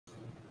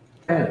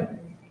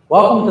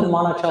Welcome to the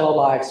Monticello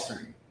live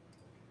stream.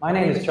 My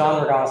name is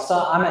John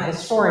Ragosta. I'm a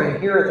historian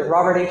here at the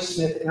Robert H.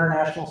 Smith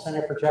International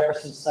Center for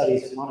Jefferson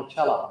Studies at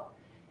Monticello.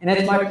 And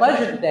it's my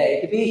pleasure today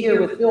to be here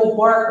with Bill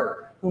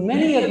Barker, who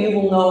many of you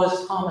will know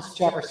as Thomas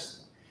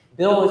Jefferson.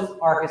 Bill is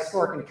our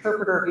historic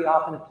interpreter. He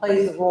often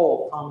plays the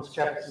role of Thomas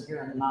Jefferson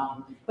here on the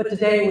mountain, but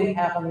today we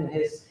have him in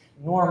his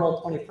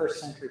normal 21st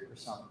century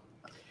persona.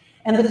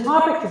 And the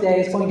topic today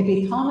is going to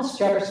be Thomas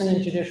Jefferson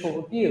and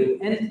judicial review,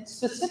 and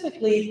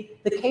specifically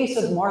the case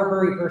of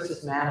Marbury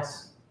versus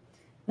Madison.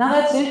 Now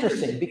that's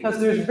interesting because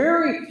there's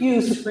very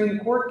few Supreme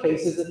Court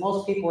cases that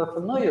most people are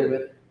familiar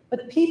with,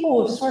 but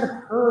people have sort of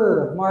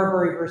heard of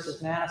Marbury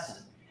versus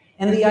Madison.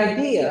 And the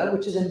idea,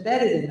 which is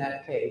embedded in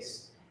that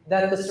case,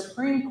 that the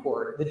Supreme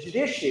Court, the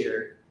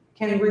judiciary,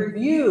 can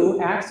review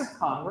acts of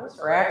Congress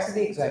or acts of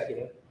the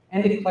executive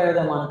and declare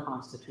them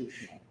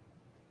unconstitutional.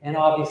 And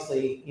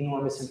obviously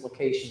enormous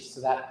implications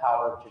to that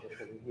power of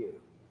judicial review.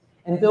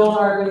 And Bill and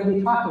I are going to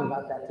be talking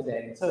about that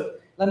today. So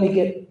let me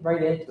get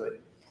right into it.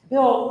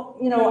 Bill,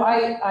 you know,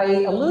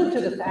 I allude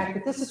to the fact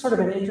that this is sort of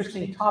an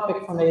interesting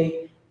topic from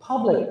a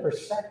public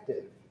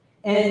perspective.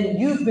 And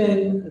you've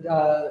been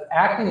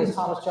acting as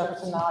Thomas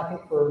Jefferson now, I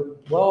think, for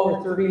well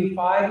over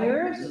 35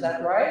 years. Is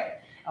that right?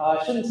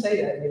 I shouldn't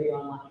say that maybe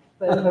online,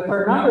 but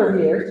for a number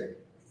of years.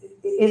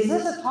 Is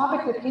this a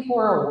topic that people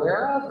are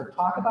aware of or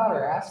talk about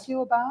or ask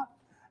you about?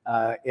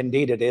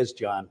 Indeed it is,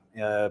 John.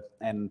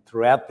 And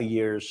throughout the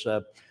years,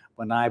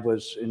 when I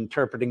was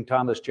interpreting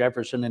Thomas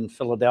Jefferson in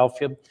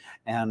Philadelphia,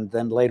 and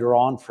then later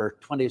on for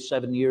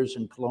 27 years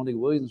in Colonial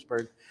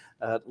Williamsburg,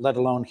 let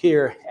alone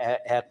here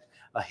at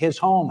his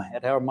home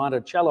at our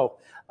Monticello,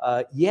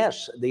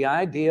 yes, the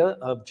idea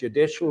of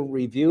judicial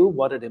review,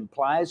 what it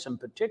implies, and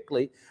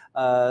particularly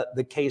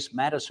the case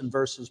Madison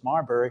versus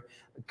Marbury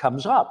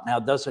comes up. Now,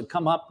 does it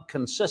come up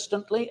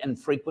consistently and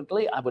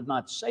frequently? I would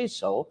not say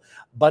so,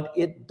 but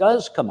it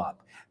does come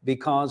up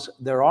because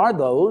there are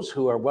those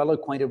who are well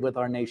acquainted with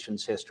our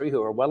nation's history,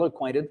 who are well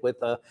acquainted with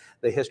the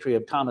history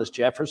of Thomas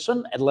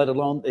Jefferson, and let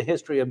alone the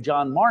history of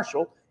John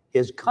Marshall,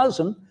 his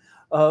cousin,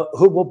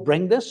 who will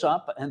bring this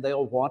up, and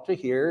they'll want to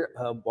hear,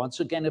 once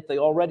again, if they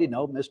already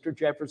know Mr.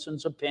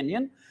 Jefferson's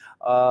opinion,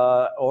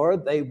 or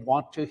they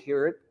want to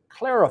hear it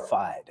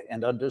clarified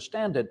and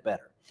understand it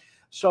better.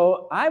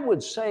 So I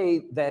would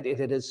say that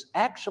it has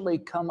actually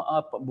come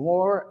up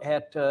more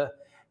at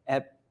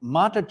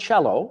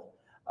Monticello,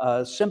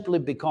 simply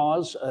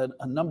because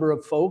a number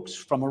of folks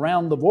from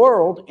around the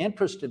world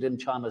interested in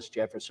Thomas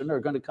Jefferson are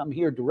going to come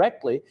here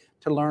directly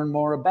to learn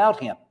more about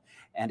him.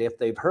 And if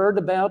they've heard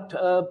about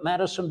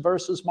Madison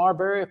versus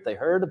Marbury, if they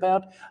heard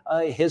about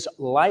his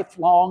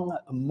lifelong,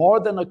 more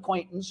than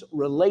acquaintance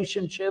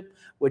relationship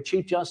with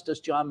Chief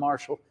Justice John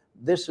Marshall,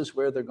 this is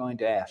where they're going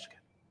to ask.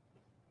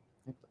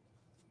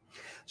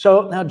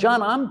 So now,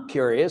 John, I'm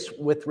curious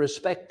with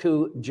respect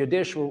to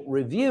judicial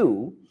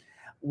review,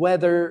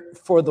 whether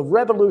for the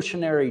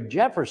revolutionary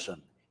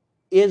Jefferson,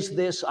 is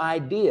this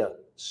idea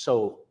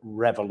so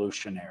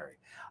revolutionary?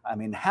 I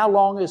mean, how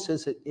long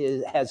has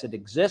it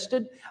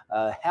existed?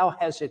 How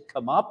has it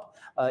come up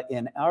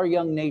in our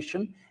young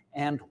nation?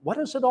 And what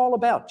is it all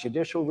about,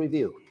 judicial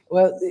review?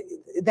 Well,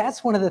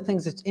 that's one of the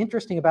things that's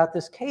interesting about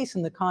this case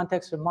in the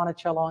context of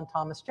Monticello and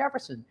Thomas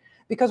Jefferson,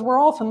 because we're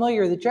all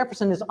familiar that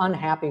Jefferson is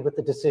unhappy with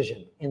the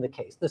decision in the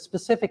case, the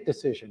specific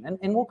decision,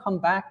 and we'll come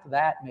back to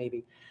that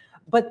maybe.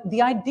 But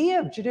the idea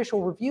of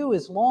judicial review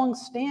is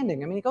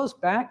long-standing. I mean, it goes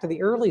back to the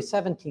early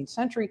 17th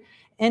century,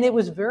 and it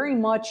was very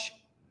much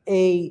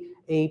a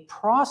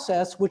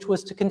process which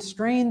was to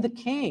constrain the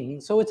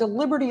king. So it's a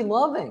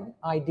liberty-loving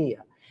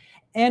idea.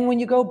 And when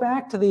you go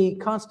back to the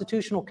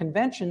Constitutional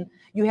Convention,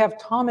 you have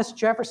Thomas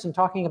Jefferson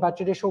talking about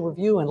judicial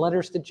review in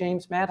letters to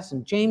James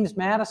Madison. James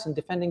Madison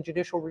defending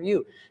judicial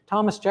review.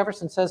 Thomas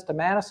Jefferson says to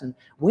Madison,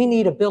 we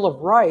need a Bill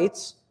of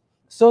Rights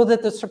so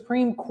that the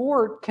Supreme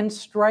Court can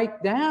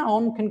strike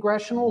down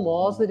congressional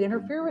laws that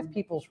interfere with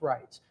people's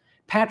rights.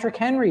 Patrick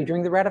Henry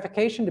during the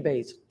ratification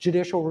debates,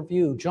 judicial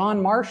review.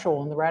 John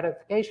Marshall in the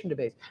ratification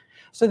debates.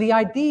 So the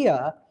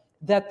idea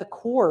that the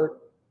court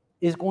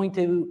is going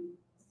to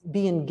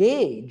be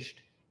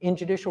engaged in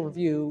judicial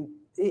review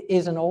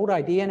is an old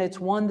idea, and it's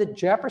one that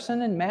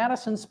Jefferson and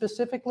Madison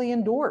specifically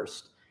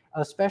endorsed,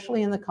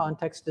 especially in the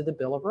context of the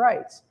Bill of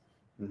Rights.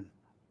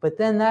 But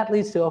then that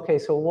leads to, okay,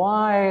 so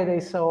why are they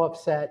so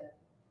upset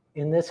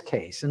in this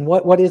case? And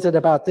what is it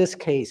about this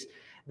case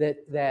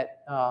that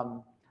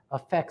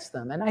affects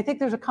them? And I think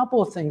there's a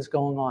couple of things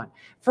going on.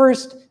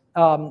 First,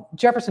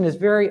 Jefferson is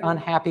very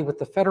unhappy with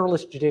the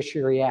Federalist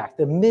Judiciary Act,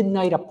 the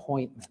midnight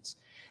appointments,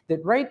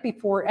 that right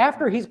before,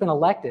 after he's been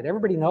elected,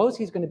 everybody knows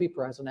he's going to be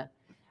president,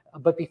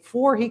 but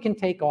before he can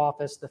take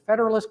office, the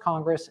Federalist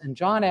Congress and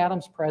John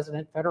Adams,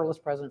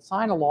 Federalist president,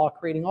 sign a law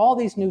creating all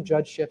these new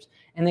judgeships,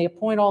 and they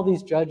appoint all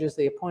these judges,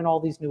 they appoint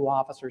all these new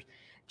officers.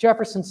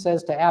 Jefferson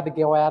says to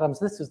Abigail Adams,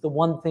 this is the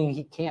one thing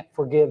he can't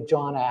forgive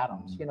John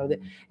Adams, you know, that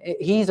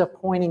he's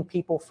appointing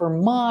people for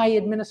my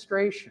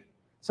administration.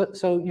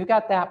 So you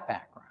got that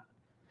background.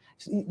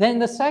 Then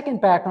the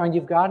second background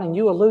you've got, and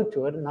you allude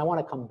to it, and I want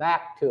to come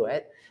back to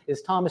it,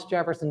 is Thomas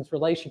Jefferson's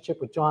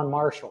relationship with John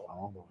Marshall.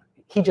 Oh, boy.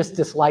 He just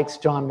dislikes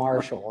John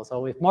Marshall.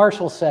 So if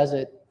Marshall says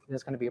it,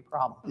 there's going to be a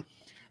problem.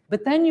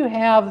 But then you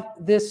have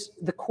this,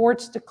 the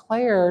courts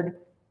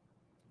declared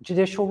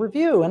judicial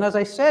review. And as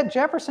I said,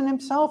 Jefferson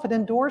himself had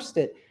endorsed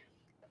it.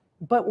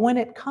 But when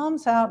it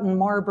comes out in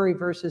Marbury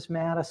versus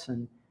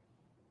Madison,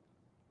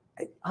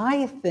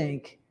 I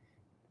think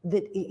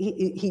that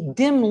he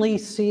dimly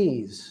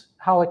sees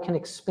how it can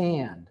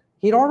expand.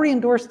 He'd already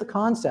endorsed the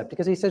concept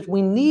because he says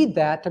we need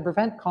that to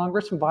prevent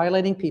Congress from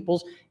violating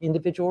people's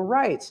individual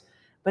rights.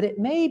 But it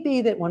may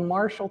be that when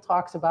Marshall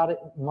talks about it,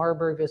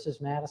 Marbury versus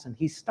Madison,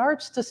 he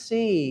starts to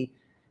see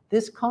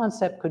this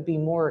concept could be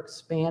more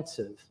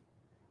expansive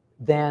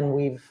than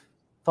we've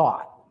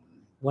thought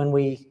when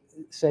we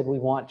said we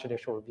want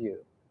judicial review.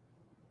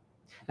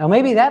 Now,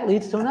 maybe that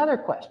leads to another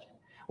question,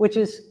 which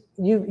is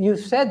you've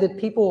said that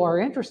people are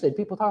interested.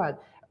 People talk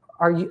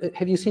about,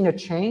 have you seen a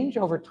change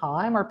over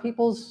time? Are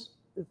people's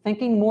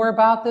thinking more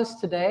about this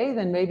today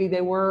than maybe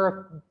they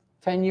were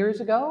 10 years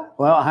ago?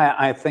 Well,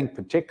 I think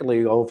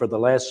particularly over the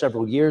last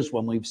several years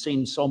when we've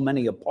seen so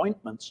many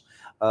appointments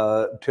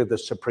to the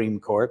Supreme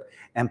Court,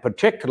 and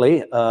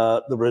particularly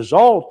the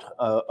result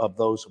of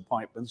those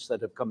appointments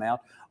that have come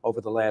out over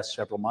the last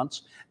several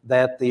months,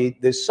 that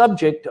the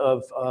subject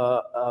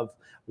of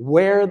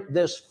where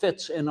this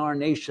fits in our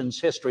nation's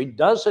history,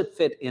 does it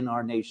fit in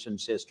our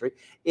nation's history?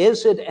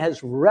 Is it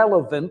as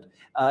relevant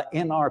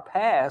in our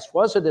past,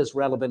 was it as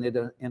relevant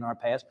in our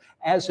past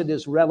as it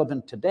is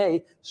relevant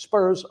today,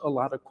 spurs a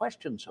lot of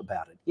questions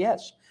about it,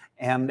 yes.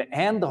 And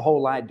the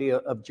whole idea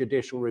of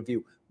judicial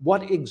review.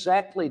 What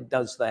exactly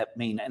does that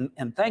mean?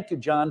 And thank you,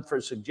 John,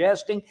 for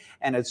suggesting,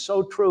 and it's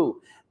so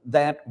true,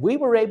 that we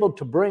were able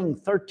to bring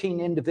 13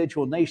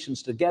 individual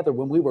nations together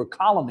when we were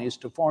colonies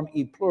to form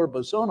e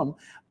pluribus unum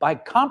by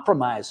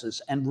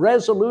compromises and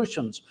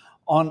resolutions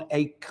on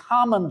a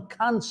common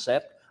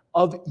concept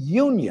of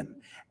union.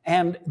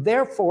 And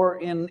therefore,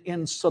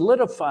 in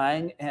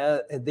solidifying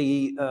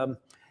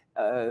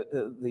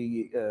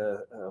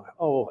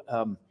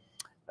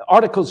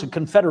Articles of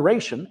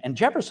Confederation, and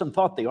Jefferson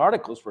thought the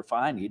Articles were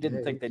fine. He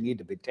didn't think they needed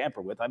to be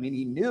tampered with. I mean,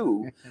 he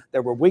knew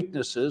there were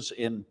weaknesses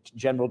in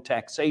general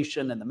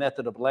taxation and the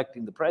method of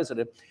electing the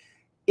president.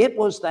 It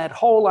was that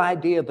whole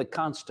idea of the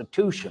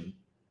Constitution,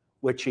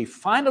 which he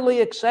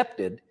finally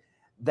accepted,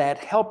 that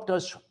helped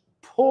us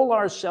pull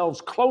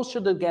ourselves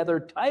closer together,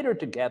 tighter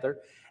together,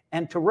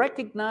 and to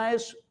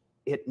recognize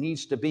it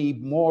needs to be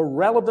more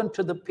relevant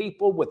to the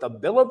people with a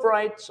Bill of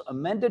Rights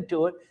amended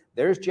to it.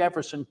 There's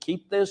Jefferson,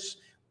 keep this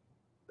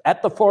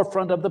at the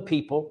forefront of the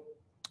people,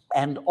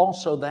 and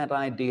also that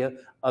idea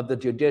of the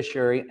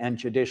judiciary and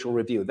judicial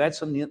review.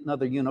 That's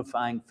another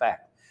unifying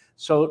fact.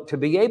 So to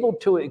be able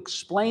to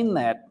explain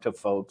that to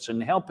folks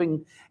and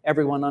helping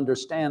everyone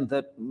understand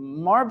that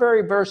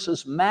Marbury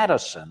versus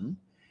Madison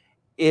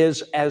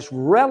is as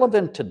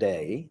relevant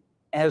today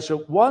as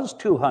it was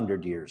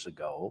 200 years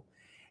ago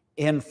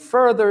in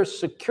further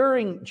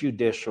securing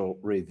judicial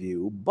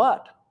review,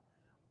 but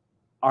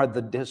are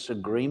the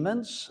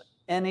disagreements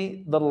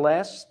any the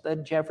less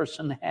that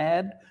Jefferson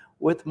had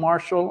with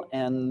Marshall?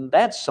 And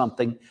that's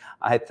something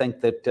I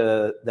think that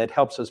that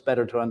helps us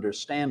better to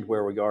understand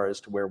where we are as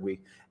to where we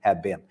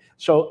have been.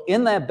 So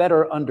in that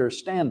better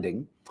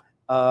understanding,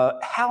 in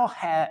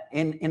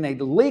a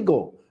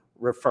legal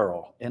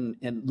referral,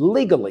 in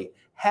legally,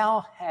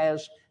 how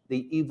has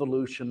the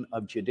evolution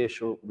of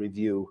judicial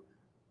review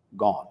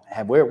gone?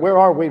 And where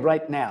are we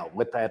right now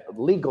with that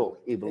legal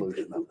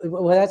evolution?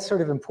 Well, that's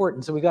sort of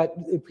important. So we got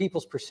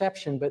people's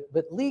perception, but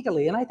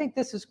legally, and I think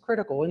this is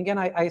critical. And again,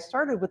 I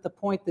started with the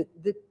point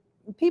that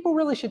people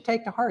really should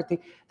take to heart.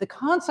 The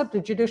concept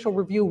of judicial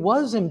review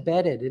was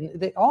embedded,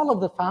 and all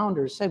of the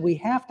founders said we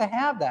have to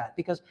have that,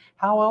 because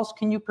how else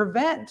can you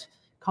prevent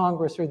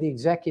Congress or the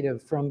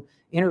executive from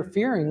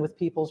interfering with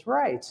people's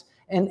rights?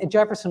 And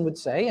Jefferson would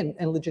say,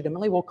 and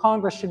legitimately, well,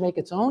 Congress should make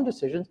its own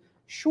decisions.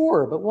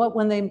 Sure, but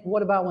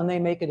what about when they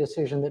make a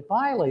decision that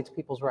violates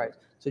people's rights?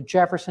 So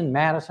Jefferson,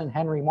 Madison,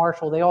 Henry,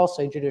 Marshall, they all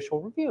say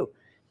judicial review.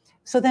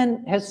 So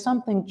then, has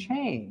something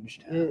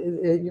changed?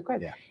 You're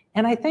correct. Yeah.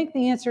 And I think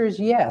the answer is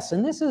yes.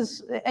 And this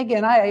is,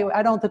 again,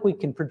 I don't think we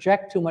can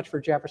project too much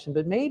for Jefferson,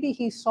 but maybe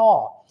he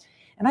saw.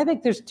 And I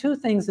think there's two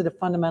things that have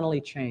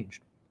fundamentally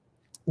changed.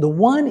 The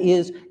one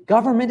is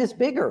government is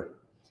bigger.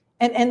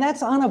 And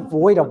that's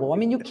unavoidable. I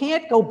mean, you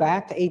can't go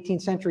back to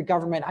 18th century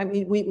government. I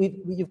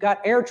mean, you've got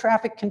air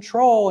traffic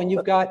control, and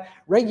you've got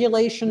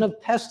regulation of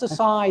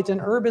pesticides and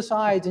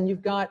herbicides, and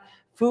you've got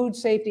food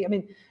safety. I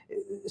mean,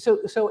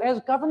 so as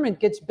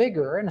government gets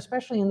bigger, and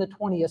especially in the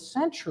 20th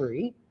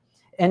century,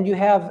 and you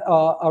have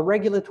a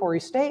regulatory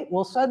state,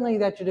 well, suddenly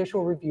that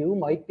judicial review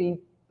might be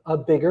a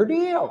bigger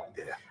deal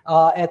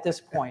at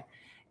this point.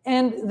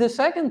 And the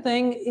second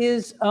thing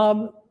is,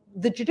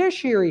 the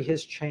judiciary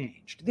has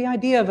changed. The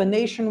idea of a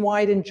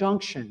nationwide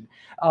injunction,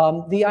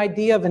 the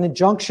idea of an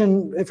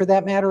injunction for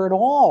that matter at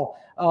all,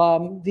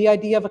 the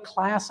idea of a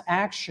class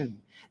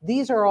action.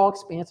 These are all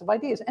expansive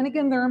ideas. And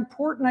again, they're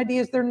important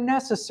ideas. They're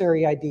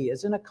necessary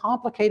ideas. In a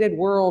complicated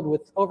world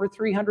with over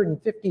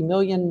 350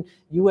 million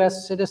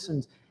US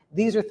citizens,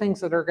 these are things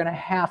that are going to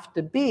have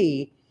to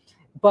be.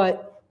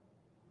 But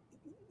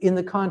in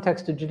the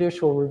context of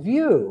judicial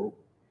review,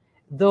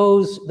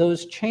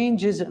 those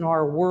changes in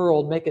our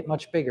world make it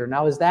much bigger.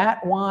 Now, is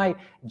that why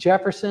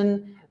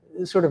Jefferson,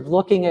 sort of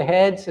looking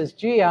ahead, says,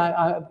 gee,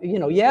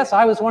 yes,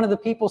 I was one of the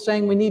people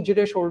saying we need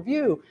judicial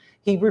review.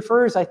 He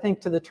refers, I think,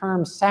 to the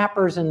term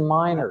sappers and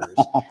miners,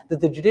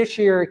 that the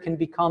judiciary can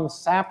become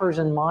sappers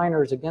and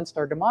miners against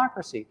our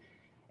democracy.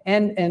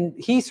 And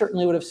he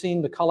certainly would have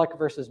seen McCulloch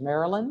versus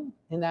Maryland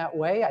in that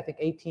way. I think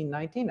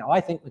 1819. Now, I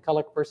think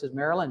McCulloch versus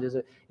Maryland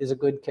is a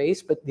good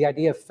case, but the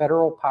idea of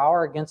federal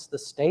power against the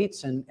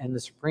states and the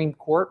Supreme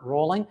Court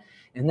rolling,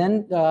 and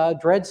then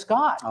Dred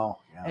Scott. Oh,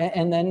 yeah.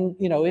 And then,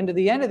 into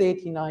the end of the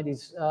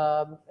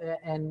 1890s,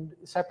 and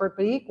separate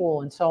but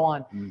equal, and so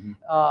on.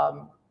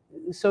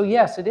 Mm-hmm. So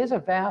yes, it is a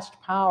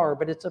vast power,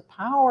 but it's a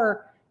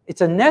power,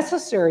 it's a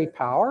necessary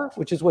power,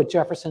 which is what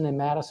Jefferson and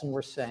Madison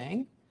were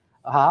saying.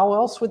 How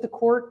else would the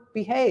court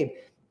behave?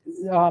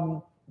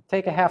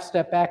 Take a half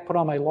step back, put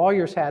on my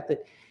lawyer's hat,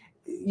 that,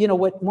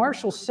 what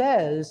Marshall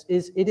says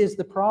is it is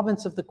the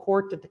province of the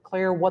court to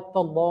declare what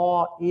the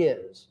law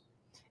is.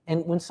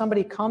 And when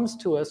somebody comes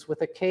to us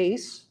with a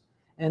case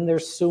and they're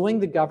suing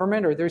the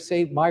government, or they're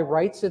saying my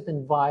rights have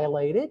been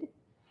violated,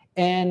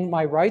 and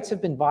my rights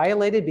have been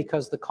violated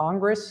because the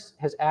Congress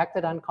has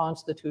acted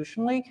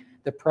unconstitutionally,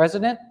 the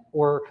president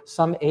or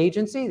some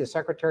agency, the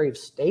Secretary of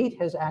State,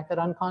 has acted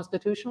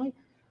unconstitutionally,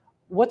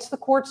 what's the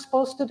court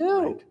supposed to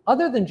do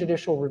other than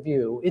judicial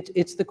review?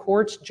 It's the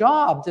court's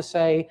job to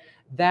say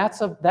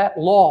that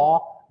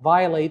law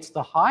violates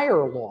the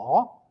higher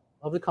law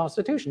of the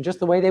Constitution, just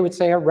the way they would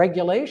say a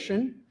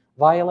regulation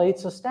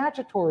violates a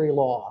statutory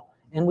law,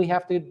 and we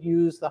have to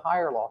use the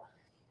higher law.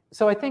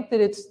 So I think that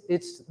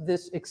it's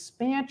this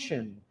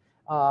expansion,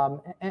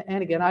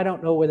 and again, I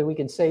don't know whether we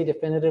can say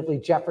definitively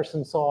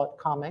Jefferson saw it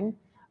coming,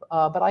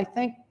 but I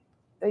think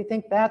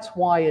that's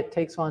why it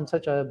takes on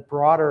such a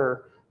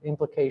broader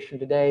implication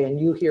today, and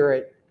you hear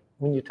it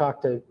when you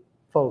talk to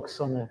folks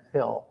on the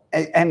Hill.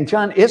 And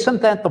John,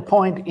 isn't that the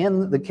point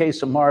in the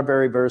case of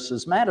Marbury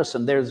versus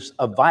Madison? There's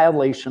a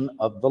violation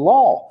of the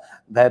law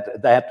that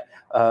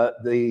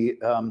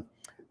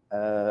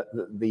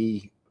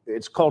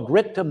it's called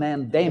writ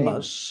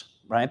mandamus,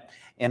 right?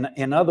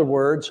 In other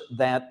words,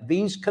 that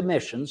these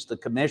commissions, the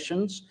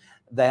commissions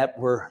that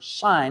were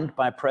signed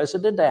by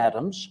President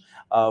Adams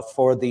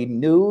for the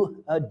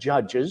new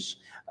judges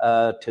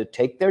to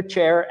take their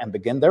chair and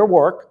begin their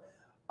work,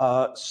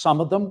 some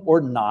of them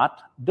were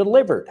not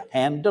delivered,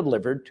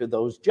 hand-delivered to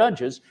those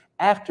judges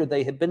after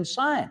they had been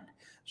signed.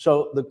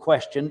 So the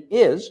question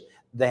is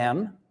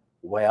then,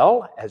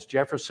 well, as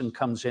Jefferson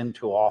comes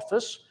into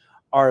office,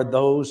 are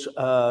those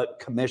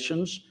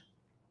commissions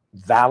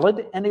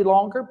valid any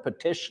longer,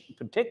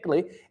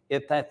 particularly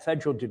if that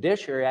Federal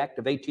Judiciary Act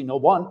of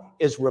 1801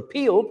 is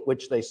repealed,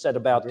 which they set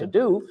about to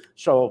do?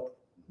 So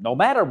no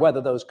matter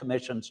whether those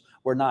commissions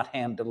were not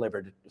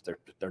hand-delivered,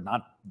 they're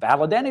not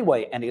valid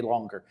anyway any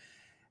longer.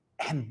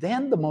 And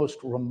then the most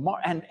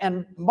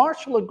and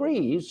Marshall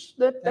agrees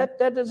that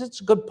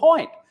it's a good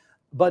point.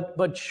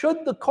 But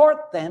should the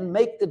court then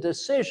make the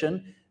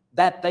decision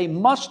that they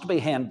must be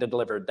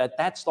hand-delivered,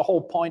 that's the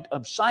whole point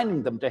of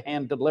signing them, to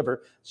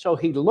hand-deliver? So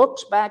he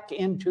looks back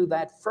into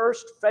that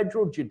first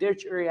Federal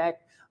Judiciary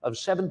Act of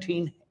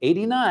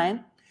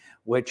 1789,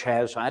 which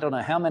has, I don't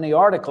know how many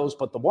articles,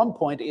 but the one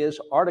point is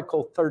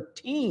Article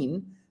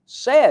 13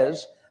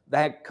 says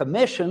that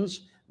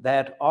commissions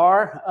that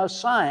are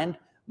assigned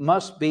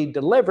must be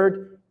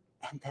delivered.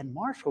 And then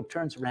Marshall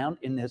turns around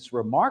in this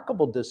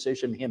remarkable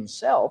decision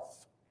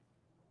himself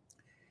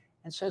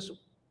and says,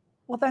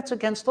 well, that's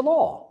against the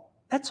law.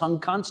 That's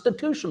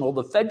unconstitutional.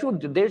 The Federal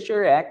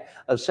Judiciary Act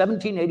of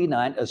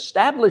 1789,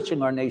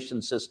 establishing our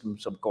nation's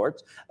systems of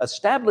courts,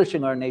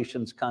 establishing our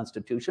nation's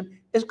constitution,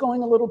 is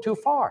going a little too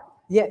far.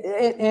 Yeah,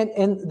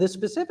 and the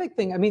specific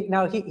thing, I mean,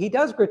 now he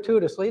does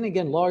gratuitously, and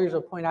again, lawyers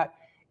will point out,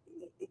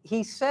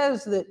 he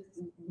says that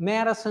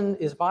Madison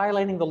is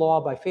violating the law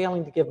by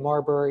failing to give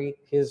Marbury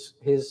his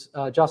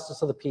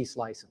Justice of the Peace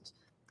license.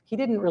 He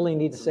didn't really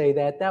need to say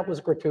that. That was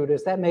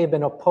gratuitous. That may have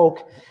been a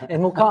poke.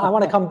 And I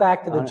want to come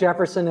back to the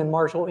Jefferson and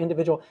Marshall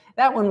individual.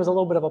 That one was a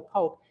little bit of a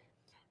poke.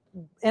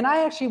 And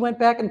I actually went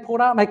back and pulled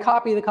out my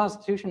copy of the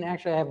Constitution.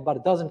 Actually, I have about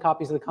a dozen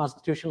copies of the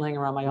Constitution laying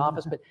around my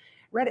office, but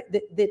read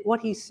it. That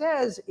what he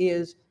says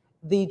is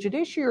the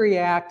Judiciary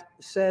Act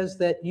says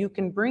that you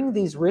can bring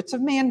these writs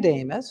of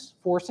mandamus,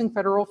 forcing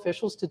federal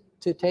officials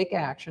to take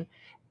action,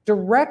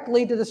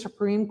 directly to the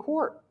Supreme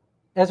Court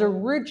as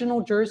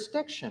original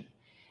jurisdiction.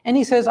 And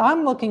he says,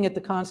 I'm looking at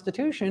the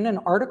Constitution, and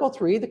Article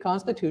 3 of the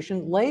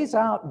Constitution lays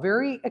out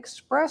very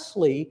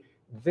expressly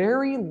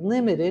very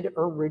limited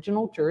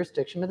original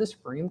jurisdiction of the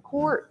Supreme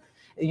Court.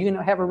 You can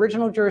have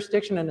original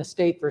jurisdiction in a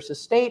state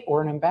versus state,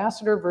 or an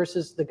ambassador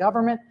versus the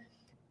government,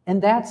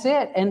 and that's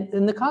it.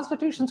 And the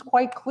Constitution's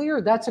quite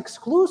clear that's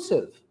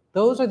exclusive.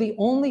 Those are the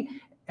only,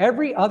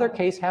 Every other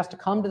case has to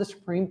come to the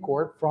Supreme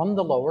Court from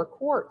the lower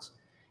courts.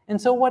 And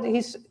so what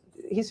he's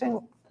saying,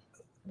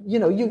 you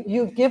know,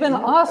 you've given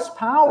us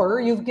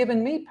power, you've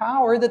given me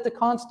power that the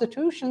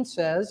Constitution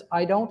says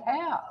I don't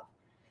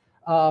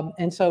have.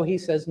 And so he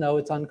says, no,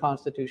 it's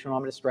unconstitutional,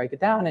 I'm going to strike it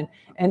down.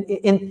 And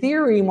in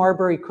theory,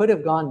 Marbury could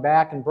have gone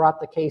back and brought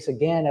the case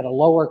again at a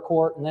lower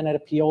court and then it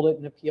appealed it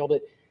and appealed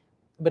it.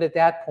 But at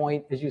that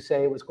point, as you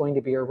say, it was going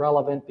to be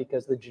irrelevant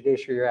because the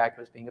Judiciary Act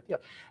was being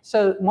appealed.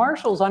 So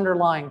Marshall's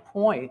underlying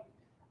point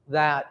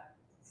that,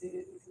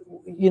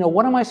 you know,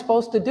 what am I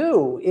supposed to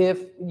do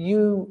if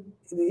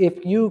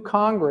you,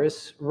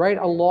 Congress, write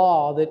a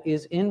law that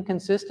is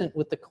inconsistent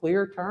with the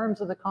clear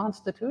terms of the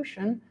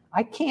Constitution?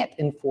 I can't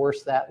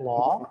enforce that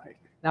law. Right.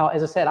 Now,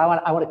 as I said, I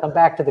want to come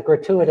back to the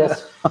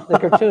gratuitous,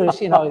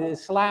 you know,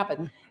 slap it.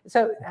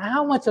 So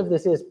how much of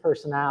this is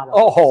personality?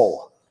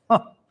 Oh,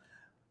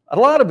 a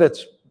lot of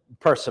it's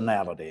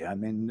personality. I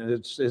mean,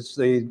 it's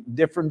the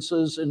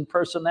differences in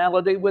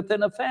personality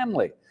within a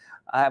family.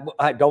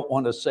 I don't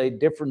want to say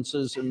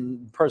differences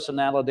in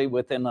personality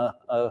within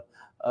a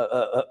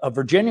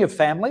Virginia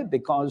family,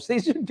 because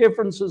these are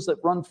differences that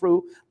run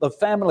through the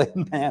family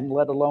man,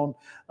 let alone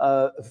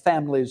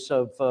families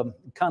of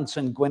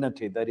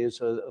consanguinity, that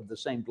is, of the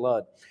same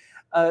blood.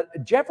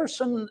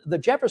 The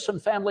Jefferson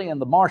family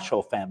and the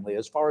Marshall family,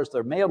 as far as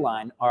their male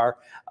line,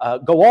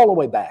 go all the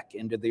way back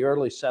into the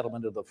early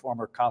settlement of the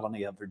former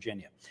colony of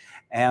Virginia.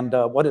 And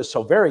what is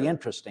so very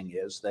interesting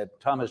is that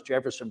Thomas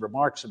Jefferson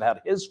remarks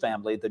about his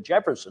family, the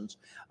Jeffersons,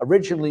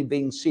 originally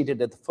being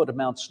seated at the foot of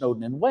Mount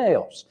Snowdon in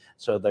Wales.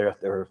 So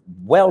they're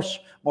Welsh,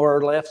 more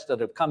or less, that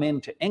have come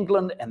into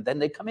England, and then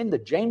they come into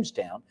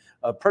Jamestown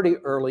pretty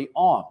early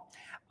on.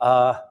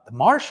 The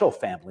Marshall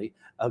family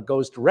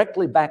goes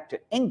directly back to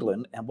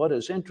England, and what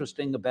is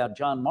interesting about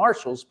John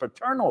Marshall's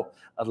paternal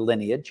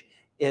lineage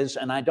is,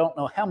 and I don't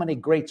know how many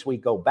greats we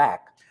go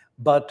back,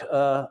 but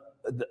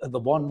the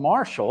one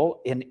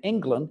Marshall in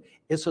England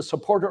is a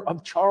supporter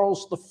of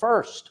Charles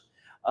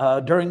I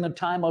during the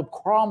time of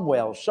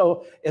Cromwell.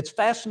 So it's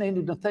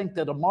fascinating to think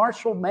that a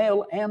Marshall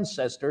male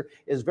ancestor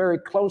is very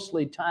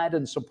closely tied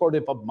and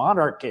supportive of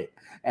monarchy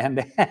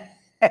and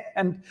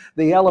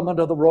the element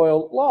of the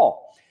royal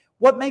law.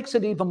 What makes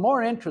it even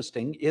more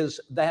interesting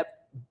is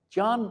that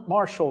John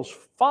Marshall's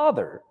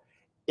father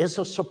is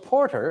a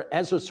supporter,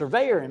 as a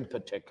surveyor in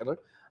particular,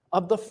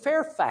 of the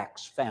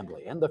Fairfax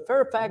family and the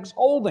Fairfax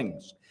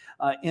holdings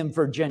in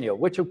Virginia,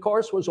 which of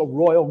course was a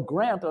royal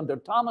grant under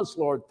Thomas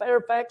Lord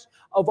Fairfax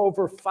of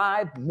over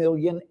 5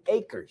 million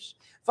acres.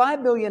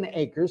 5 million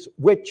acres,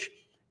 which,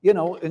 you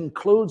know,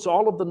 includes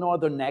all of the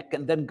northern neck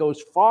and then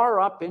goes far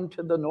up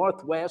into the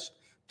northwest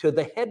to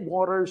the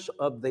headwaters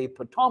of the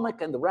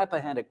Potomac and the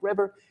Rappahannock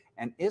River.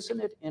 And isn't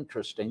it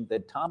interesting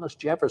that Thomas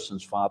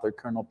Jefferson's father,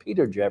 Colonel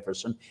Peter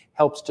Jefferson,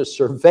 helps to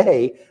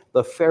survey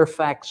the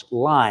Fairfax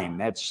line,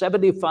 that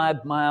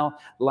 75-mile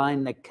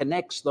line that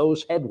connects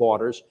those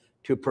headwaters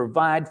to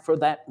provide for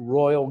that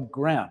royal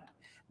grant.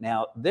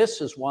 Now,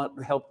 this is what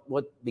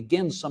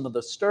begins some of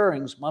the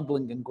stirrings,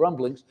 mumbling and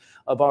grumblings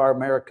of our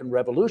American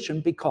Revolution,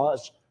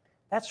 because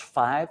that's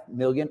 5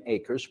 million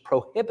acres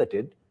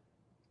prohibited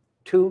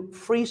to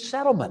free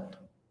settlement.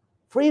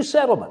 Free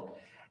settlement.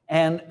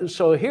 And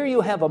so here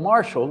you have a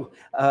Marshall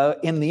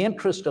in the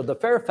interest of the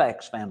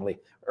Fairfax family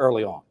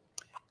early on.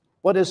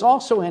 What is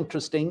also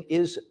interesting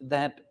is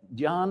that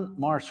John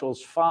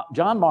Marshall's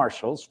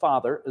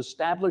father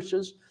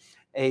establishes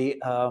a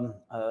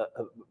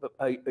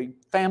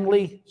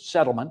family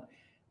settlement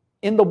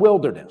in the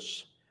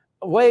wilderness,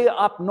 way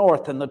up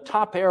north in the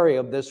top area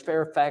of this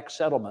Fairfax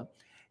settlement.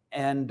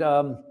 And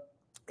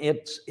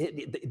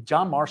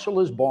John Marshall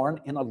is born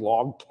in a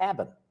log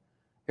cabin.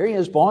 Here he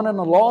is, born in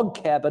a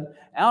log cabin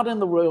out in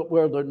the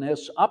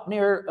wilderness up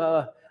near,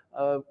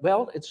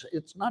 well,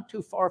 it's not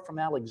too far from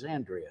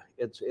Alexandria.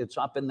 It's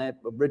up in that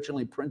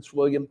originally Prince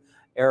William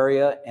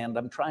area, and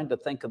I'm trying to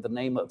think of the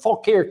name of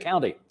Fauquier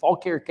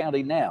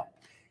County now.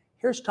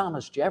 Here's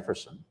Thomas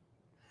Jefferson,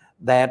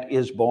 that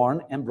is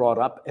born and brought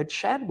up at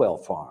Shadwell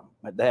Farm.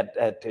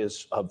 That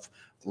is of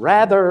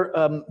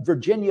rather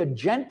Virginia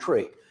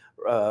gentry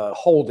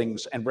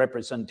holdings and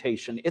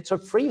representation. It's a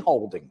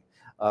freeholding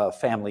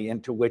family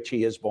into which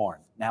he is born.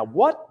 Now,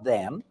 what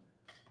then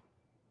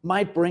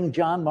might bring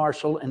John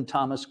Marshall and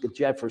Thomas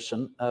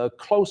Jefferson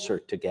closer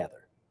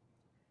together?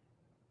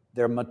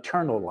 Their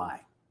maternal line,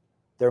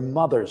 their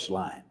mother's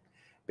line,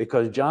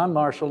 because John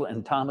Marshall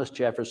and Thomas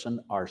Jefferson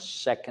are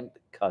second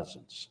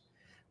cousins.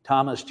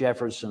 Thomas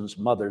Jefferson's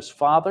mother's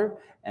father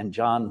and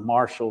John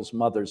Marshall's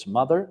mother's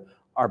mother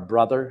are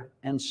brother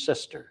and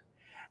sister.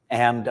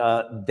 And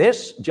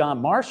this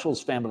John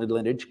Marshall's family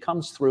lineage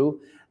comes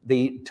through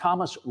the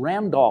Thomas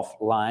Randolph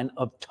line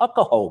of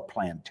Tuckahoe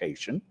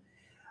Plantation,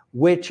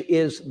 which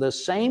is the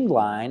same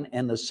line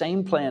and the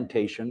same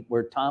plantation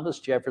where Thomas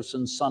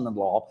Jefferson's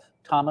son-in-law,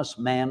 Thomas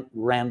Mann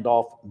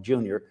Randolph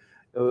Jr.,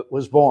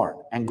 was born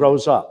and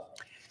grows up.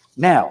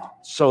 Now,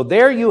 so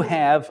there you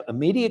have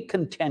immediate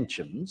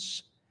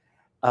contentions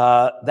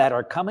that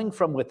are coming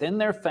from within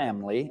their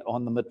family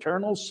on the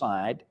maternal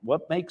side.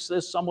 What makes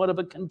this somewhat of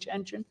a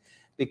contention?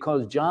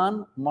 because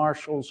John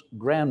Marshall's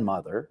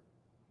grandmother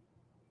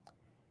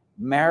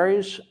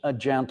marries a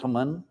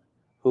gentleman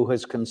who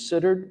is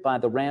considered by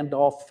the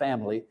Randolph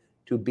family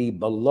to be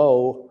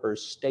below her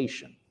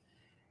station.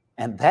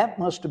 And that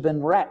must have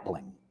been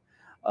rattling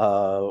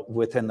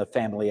within the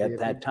family at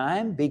that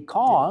time,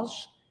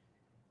 because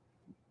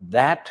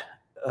that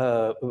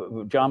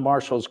John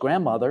Marshall's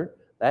grandmother,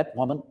 that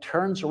woman,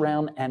 turns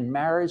around and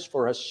marries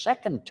for a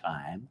second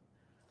time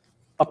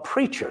a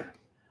preacher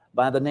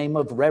by the name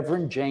of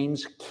Reverend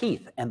James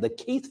Keith. And the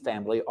Keith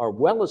family are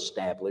well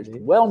established,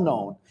 well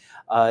known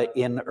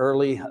in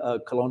early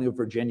colonial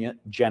Virginia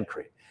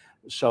gentry.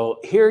 So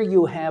here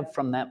you have,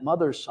 from that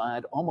mother's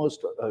side,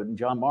 almost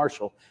John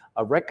Marshall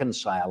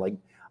reconciling,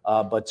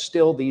 but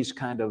still these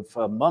kind of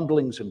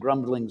mumblings and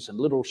grumblings and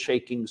little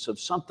shakings of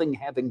something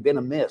having been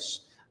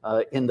amiss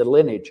in the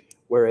lineage,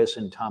 whereas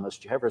in Thomas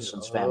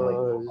Jefferson's family,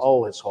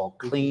 it's all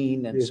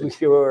clean and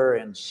secure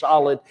and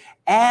solid.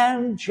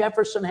 And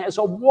Jefferson has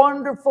a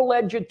wonderful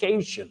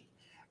education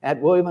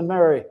at William and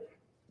Mary.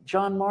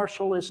 John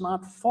Marshall is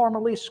not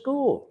formally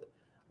schooled.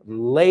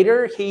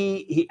 Later,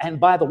 and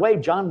by the way,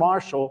 John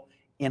Marshall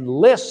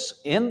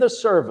enlists in the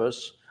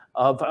service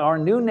of our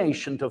new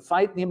nation to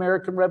fight in the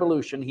American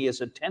Revolution. He has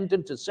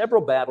attended to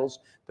several battles,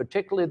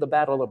 particularly the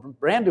Battle of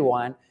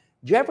Brandywine.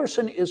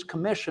 Jefferson is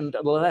commissioned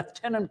a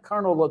lieutenant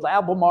colonel of the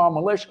Albemarle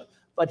militia,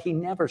 but he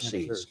never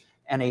sees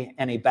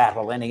any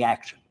battle, any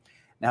action.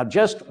 Now,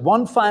 just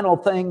one final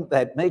thing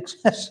that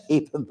makes this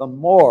even the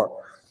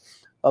more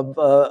of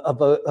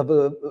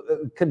a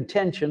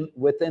contention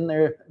within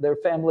their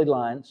family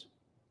lines.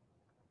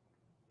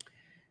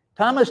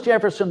 Thomas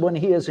Jefferson, when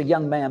he is a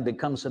young man,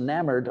 becomes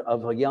enamored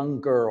of a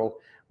young girl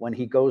when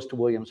he goes to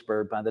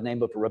Williamsburg by the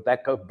name of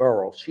Rebecca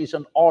Burrell. She's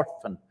an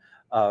orphan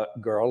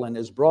girl and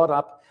is brought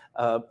up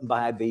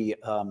by the,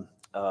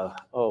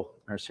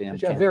 mercy,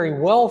 a very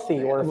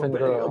wealthy orphan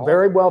girl. A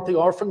very wealthy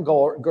orphan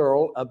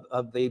girl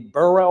of the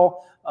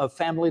Burrell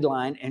family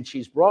line, and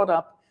she's brought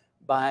up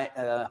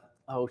by,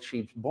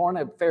 she's born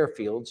at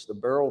Fairfields, the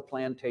Burrell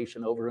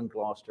plantation over in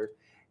Gloucester,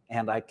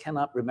 and I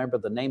cannot remember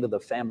the name of the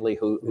family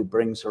who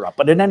brings her up.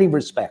 But in any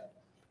respect,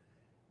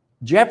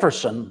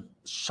 Jefferson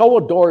so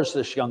adores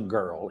this young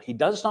girl. He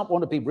does not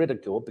want to be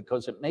ridiculed,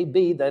 because it may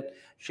be that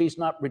she's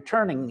not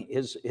returning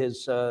his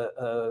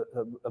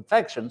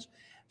affections.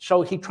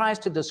 So he tries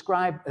to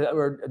describe,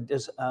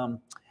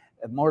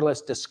 more or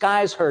less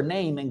disguise her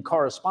name in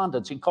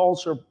correspondence. He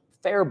calls her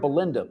Fair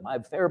Belinda, my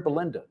fair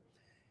Belinda.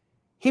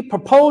 He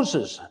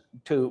proposes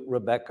to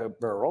Rebecca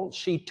Burrell.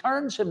 She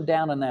turns him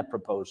down in that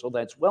proposal.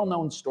 That's a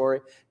well-known story.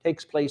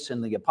 Takes place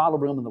in the Apollo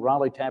Room in the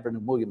Raleigh Tavern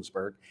in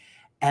Williamsburg.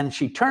 And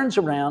she turns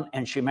around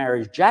and she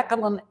marries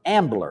Jacqueline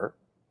Ambler,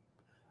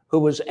 who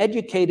was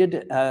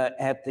educated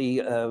at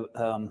the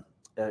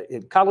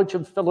College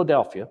of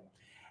Philadelphia.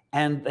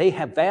 And they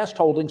have vast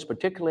holdings,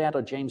 particularly out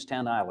of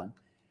Jamestown Island.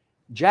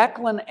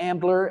 Jacqueline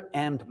Ambler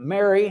and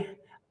Mary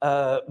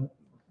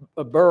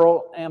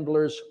Burrell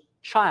Ambler's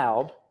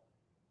child,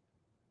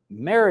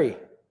 Rebecca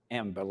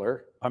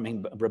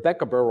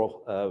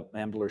Burrell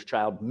Ambler's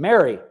child,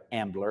 Mary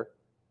Ambler,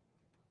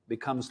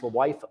 becomes the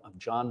wife of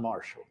John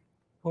Marshall,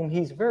 whom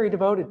he's very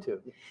devoted to.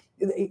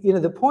 You know,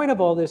 the point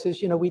of all this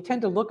is, we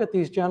tend to look at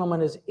these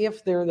gentlemen as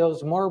if they're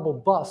those marble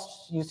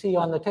busts you see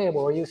on the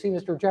table, or you see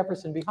Mr.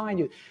 Jefferson behind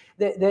you,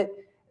 that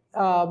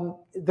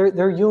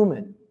they're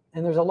human,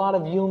 and there's a lot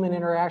of human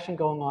interaction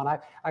going on.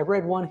 I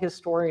read one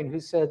historian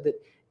who said that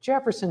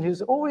Jefferson,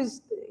 he's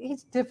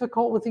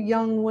difficult with the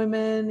young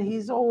women.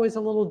 He's always a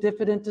little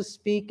diffident to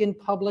speak in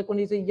public when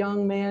he's a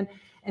young man.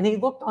 And he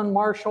looked on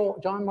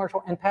John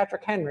Marshall, and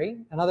Patrick Henry,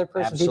 another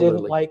person he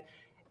didn't like.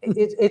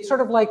 It's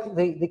sort of like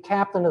the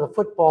captain of the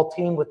football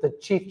team with the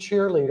chief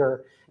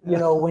cheerleader,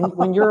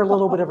 when you're a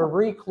little bit of a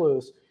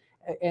recluse.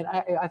 And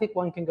I think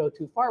one can go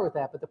too far with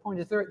that. But the point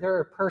is there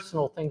are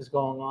personal things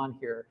going on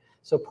here.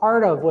 So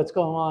part of what's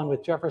going on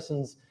with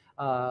Jefferson's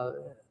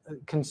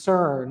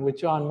concern with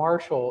John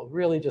Marshall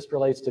really just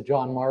relates to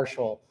John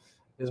Marshall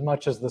as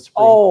much as the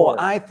Supreme Court.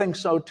 I think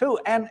so too.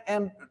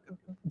 And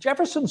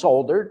Jefferson's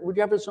older.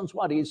 Jefferson's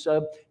what?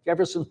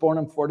 Jefferson's born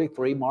in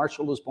 43.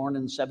 Marshall was born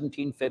in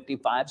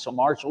 1755. So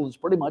Marshall is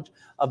pretty much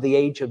of the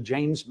age of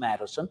James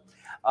Madison.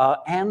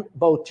 And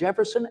both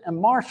Jefferson and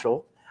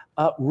Marshall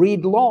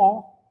read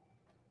law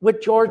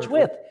with George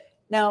Wythe.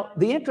 Now,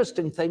 the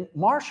interesting thing,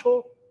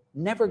 Marshall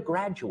never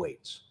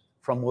graduates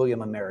from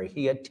William and Mary.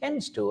 He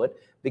attends to it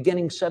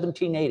beginning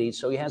 1780,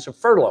 so he has a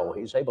furlough.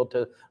 He's able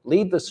to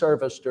leave the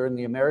service during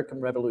the American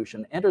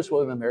Revolution, enters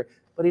William and Mary,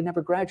 but he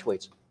never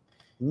graduates.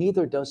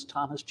 Neither does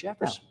Thomas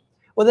Jefferson. No.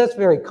 Well, that's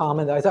very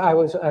common. I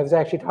was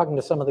actually talking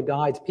to some of the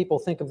guides. People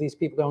think of these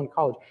people going to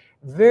college.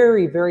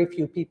 Very, very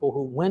few people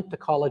who went to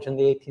college in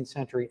the 18th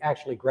century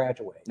actually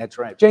graduate. That's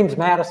right. James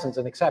Madison's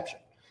an exception,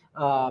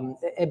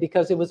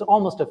 because it was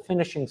almost a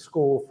finishing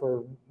school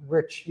for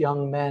rich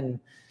young men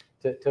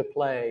to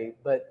play.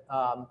 But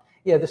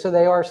so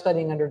they are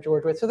studying under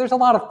George Wythe. So there's a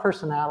lot of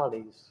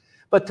personalities.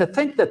 But to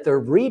think that they're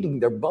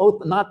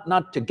both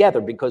not together,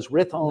 because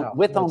Wythe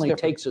only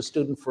takes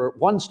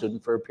one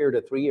student for a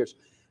period of 3 years.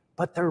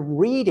 but they're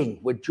reading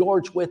with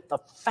George Wythe the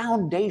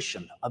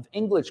foundation of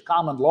English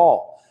common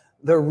law.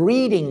 They're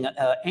reading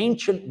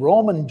ancient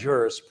Roman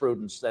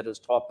jurisprudence that is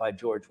taught by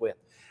George Wythe.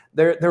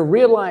 They're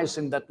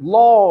realizing that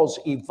laws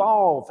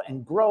evolve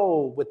and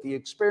grow with the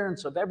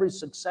experience of every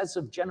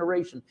successive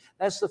generation.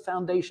 That's the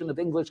foundation of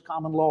English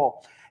common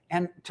law.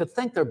 And to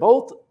think they're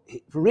both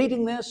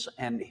reading this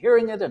and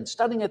hearing it and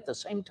studying it at the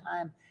same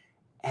time,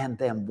 and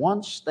then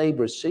once they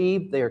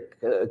receive their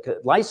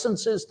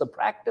licenses to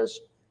practice,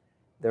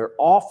 they're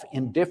off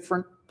in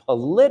different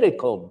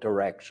political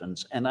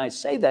directions. And I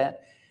say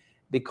that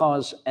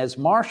because as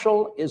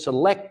Marshall is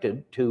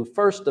elected to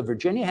first the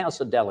Virginia House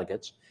of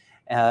Delegates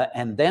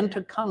and then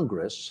to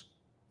Congress,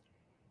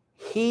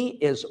 he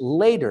is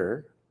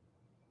later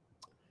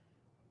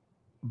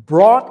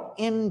brought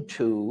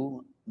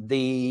into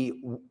the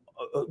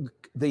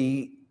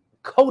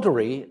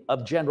coterie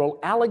of General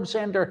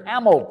Alexander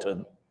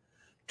Hamilton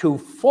to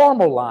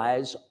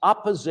formalize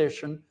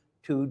opposition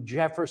to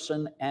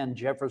Jefferson and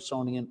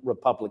Jeffersonian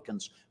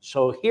Republicans.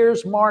 So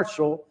here's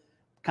Marshall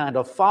kind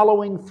of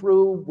following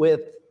through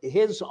with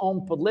his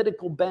own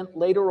political bent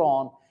later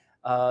on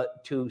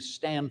to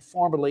stand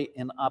formally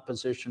in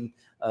opposition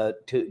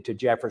to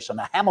Jefferson,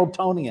 a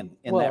Hamiltonian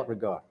in that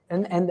regard.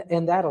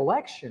 And that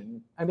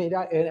election, I mean,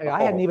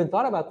 I hadn't even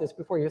thought about this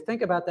before. You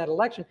think about that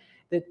election,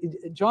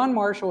 that John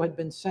Marshall had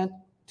been sent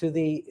to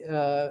the,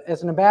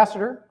 as an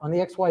ambassador on the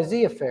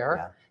XYZ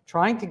affair,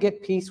 trying to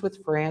get peace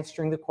with France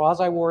during the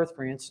quasi-war with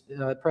France.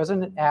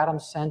 President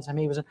Adams sends him.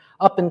 He was an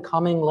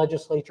up-and-coming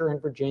legislator in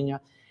Virginia.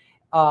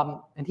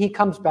 And he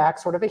comes back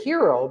sort of a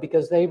hero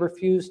because they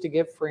refused to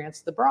give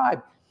France the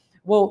bribe.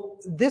 Well,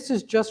 this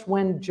is just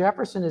when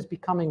Jefferson is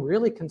becoming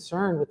really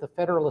concerned with the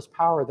Federalist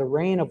power, the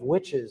reign of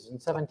witches in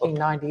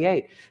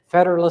 1798.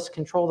 Federalists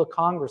control the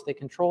Congress. They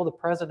control the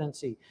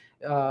presidency.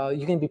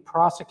 You can be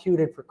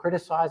prosecuted for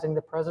criticizing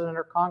the president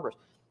or Congress.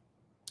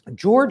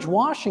 George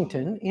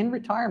Washington, in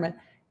retirement,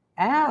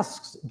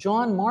 asks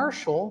John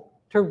Marshall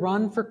to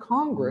run for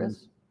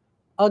Congress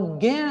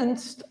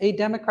against a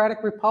Democratic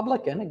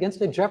Republican,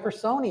 against a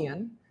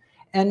Jeffersonian,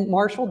 and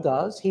Marshall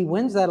does. He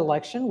wins that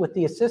election with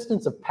the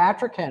assistance of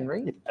Patrick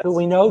Henry, who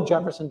we know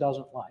Jefferson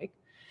doesn't like.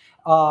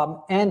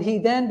 And he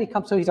then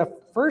becomes, so he's a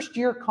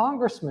first-year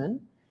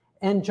congressman,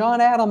 and John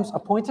Adams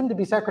appoints him to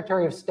be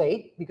Secretary of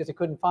State because he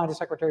couldn't find a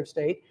Secretary of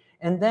State,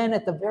 and then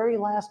at the very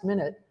last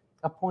minute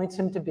appoints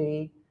him to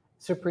be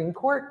Supreme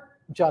Court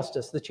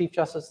Justice, the Chief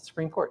Justice of the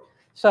Supreme Court.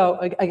 So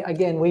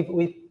again,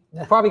 we've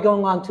probably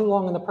going on too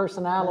long in the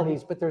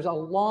personalities, but there's a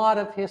lot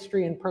of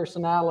history and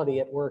personality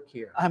at work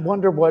here. I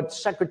wonder what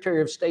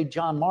Secretary of State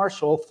John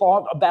Marshall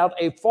thought about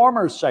a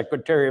former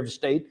Secretary of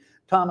State,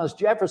 Thomas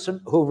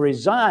Jefferson, who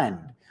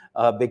resigned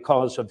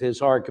because of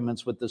his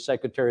arguments with the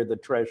Secretary of the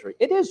Treasury.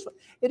 It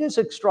is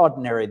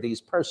extraordinary,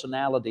 these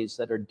personalities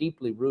that are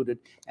deeply rooted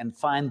and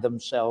find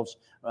themselves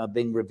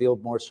being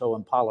revealed more so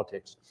in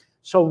politics.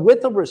 So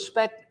with the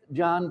respect,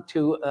 John,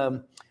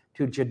 to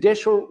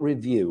judicial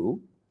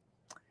review,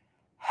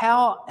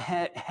 how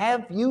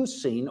have you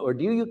seen, or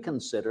do you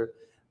consider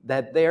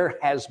that there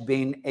has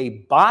been a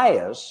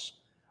bias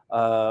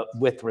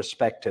with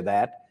respect to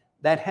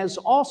that has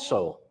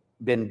also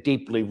been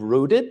deeply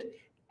rooted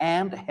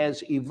and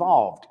has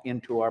evolved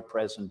into our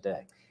present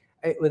day?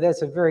 Well,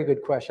 that's a very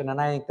good question,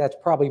 and I think that's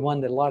probably one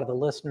that a lot of the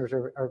listeners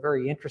are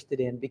very interested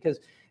in, because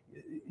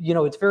you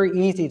know, it's very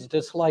easy to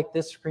dislike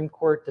this Supreme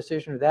Court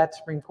decision or that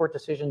Supreme Court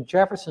decision.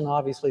 Jefferson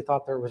obviously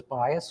thought there was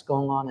bias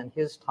going on in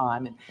his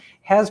time. And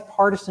has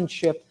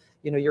partisanship,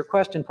 you know, your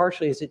question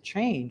partially, has it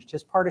changed?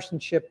 Has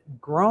partisanship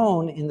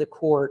grown in the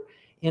court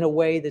in a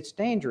way that's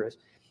dangerous?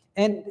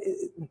 And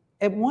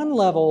at one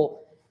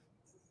level,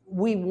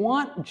 we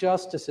want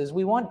justices,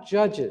 we want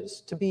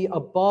judges to be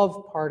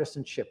above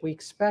partisanship. We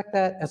expect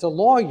that as a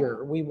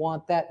lawyer, we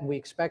want that, and we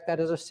expect that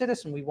as a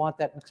citizen, we want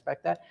that and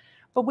expect that.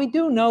 But we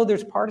do know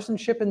there's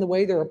partisanship in the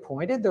way they're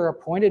appointed. They're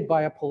appointed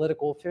by a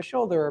political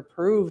official. They're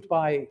approved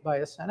by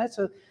a Senate.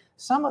 So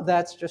some of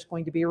that's just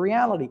going to be a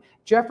reality.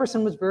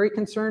 Jefferson was very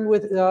concerned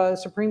with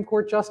Supreme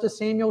Court Justice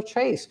Samuel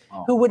Chase,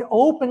 who would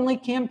openly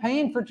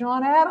campaign for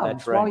John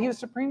Adams while he was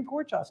Supreme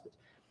Court Justice.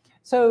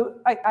 So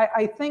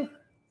I think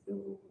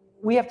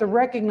we have to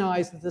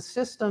recognize that the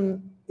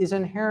system is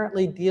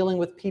inherently dealing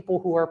with people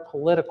who are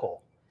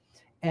political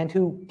and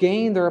who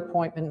gain their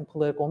appointment in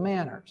political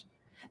manners.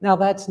 Now,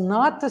 that's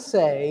not to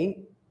say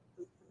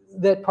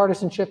that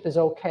partisanship is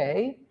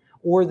okay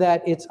or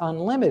that it's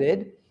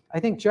unlimited.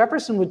 I think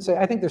Jefferson would say,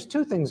 I think there's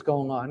two things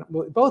going on,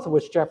 both of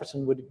which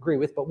Jefferson would agree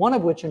with, but one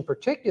of which in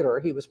particular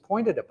he was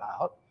pointed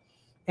about,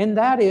 and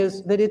that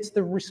is that it's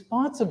the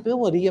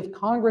responsibility of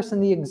Congress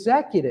and the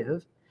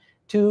executive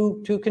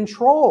to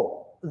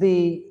control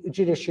the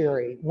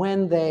judiciary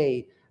when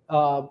they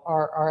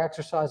are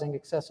exercising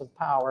excessive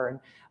power.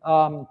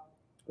 And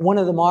one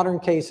of the modern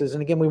cases,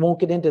 and again, we won't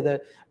get into the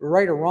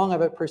right or wrong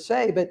of it per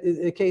se, but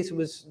the case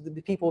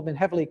the people have been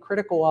heavily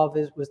critical of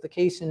was the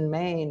case in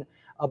Maine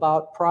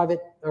about private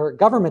or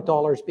government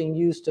dollars being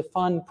used to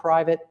fund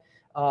private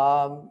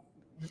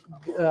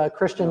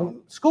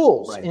Christian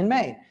schools in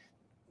Maine.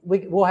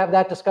 we'll have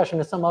that discussion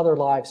in some other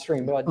live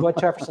stream about what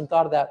Jefferson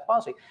thought of that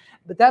policy.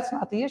 But that's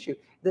not the issue.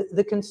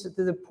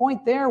 The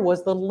point there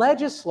was the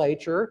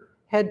legislature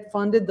had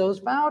funded those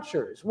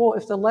vouchers. Well,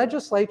 if the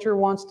legislature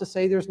wants to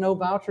say there's no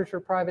vouchers for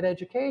private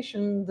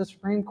education, the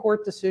Supreme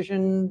Court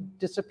decision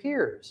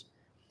disappears.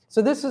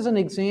 So this is an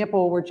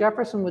example where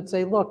Jefferson would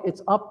say, look,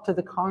 it's up to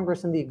the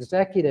Congress and the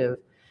executive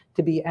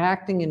to be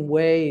acting in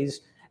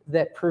ways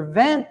that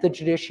prevent the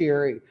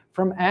judiciary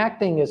from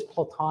acting as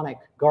Platonic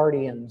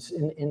guardians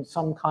in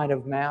some kind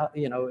of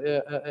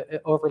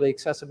overly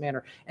excessive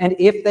manner. And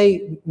if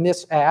they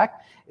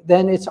misact,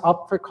 then it's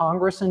up for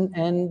Congress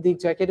and the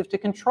executive to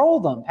control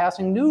them,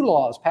 passing new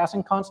laws,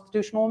 passing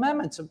constitutional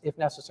amendments if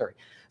necessary.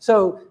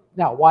 So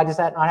now, why does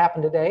that not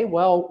happen today?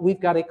 Well, we've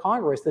got a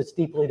Congress that's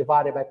deeply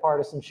divided by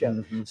partisanship.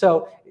 Mm-hmm.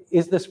 So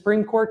is the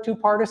Supreme Court too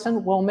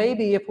partisan? Well,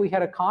 maybe if we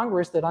had a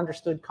Congress that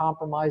understood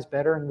compromise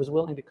better and was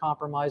willing to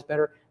compromise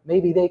better,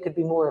 maybe they could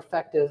be more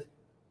effective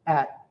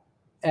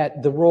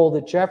at the role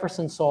that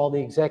Jefferson saw the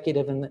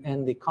executive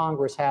and the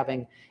Congress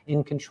having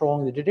in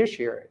controlling the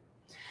judiciary.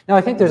 Now,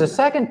 I think there's a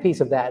second piece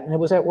of that, and it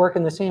was at work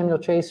in the Samuel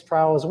Chase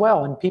trial as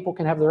well, and people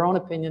can have their own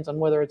opinions on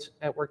whether it's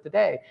at work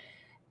today.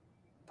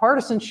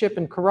 Partisanship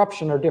and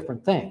corruption are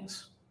different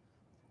things.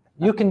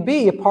 You can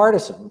be a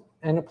partisan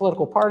and a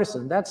political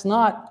partisan. That's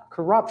not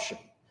corruption.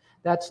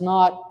 That's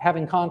not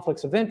having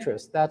conflicts of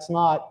interest. That's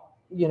not,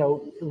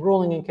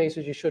 ruling in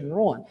cases you shouldn't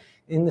rule in.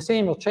 In the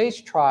Samuel Chase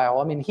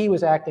trial, I mean, he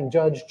was acting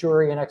judge,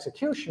 jury, and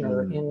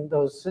executioner in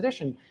those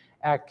Sedition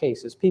Act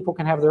cases. People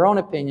can have their own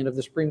opinion of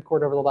the Supreme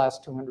Court over the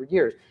last 200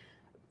 years.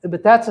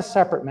 But that's a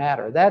separate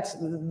matter.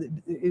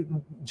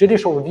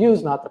 Judicial review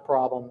is not the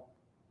problem.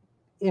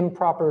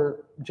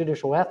 Improper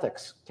judicial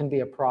ethics can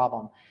be a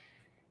problem.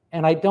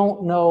 And I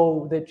don't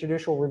know that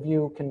judicial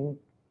review can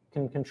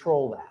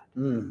control that.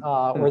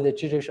 Or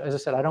that as I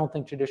said, I don't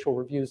think judicial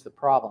review is the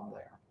problem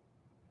there.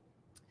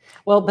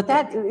 Well, but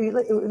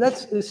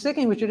let's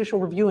sticking with judicial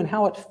review and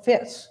how it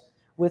fits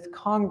with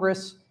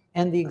Congress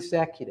and the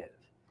executive.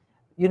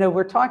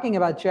 We're talking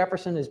about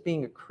Jefferson as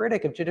being a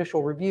critic of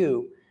judicial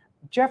review.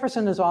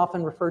 Jefferson is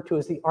often referred to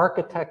as the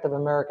architect of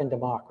American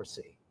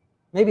democracy.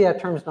 Maybe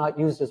that term's not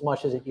used as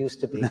much as it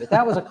used to be, but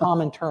that was a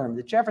common term,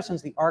 that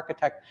Jefferson's the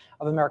architect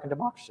of American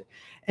democracy.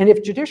 And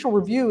if judicial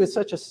review is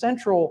such a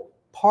central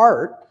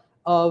part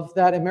of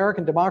that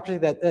American democracy,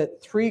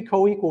 that three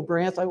co-equal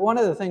branches, one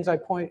of the things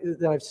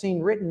that I've seen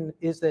written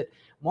is that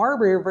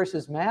Marbury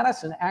versus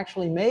Madison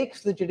actually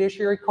makes the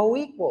judiciary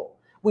co-equal.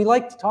 We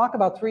like to talk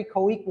about three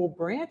co-equal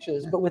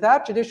branches, but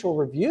without judicial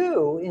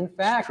review, in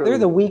fact, they're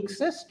the weak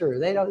sister.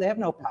 They have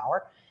no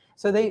power.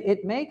 So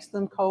it makes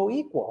them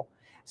co-equal.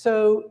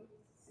 So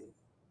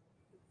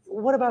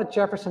what about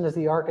Jefferson as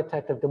the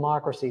architect of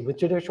democracy, with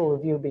judicial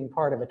review being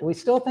part of it? Do we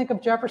still think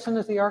of Jefferson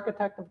as the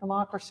architect of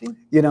democracy?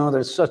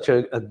 There's such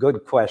a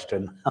good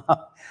question.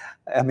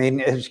 I mean,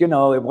 as you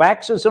know, it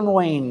waxes and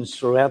wanes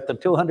throughout the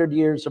 200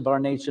 years of our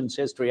nation's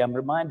history. I'm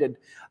reminded,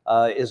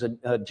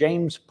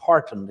 James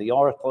Parton, the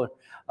author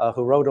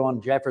who wrote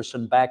on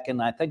Jefferson back in,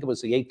 I think it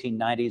was the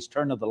 1890s,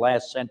 turn of the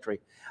last century,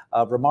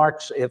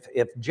 remarks,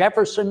 if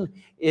Jefferson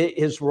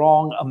is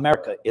wrong,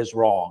 America is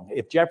wrong.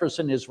 If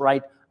Jefferson is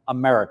right,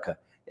 America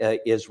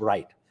is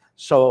right.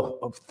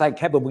 So thank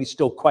heaven we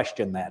still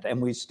question that,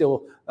 and we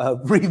still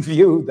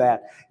review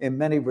that in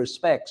many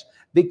respects,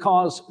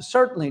 because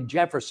certainly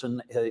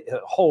Jefferson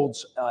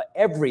holds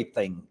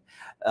everything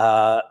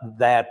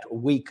that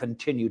we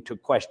continue to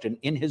question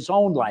in his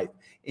own life,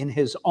 in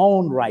his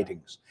own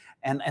writings.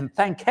 And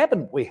thank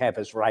heaven we have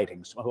his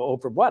writings,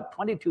 over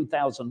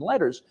 22,000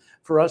 letters,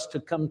 for us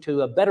to come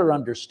to a better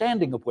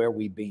understanding of where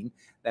we've been,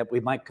 that we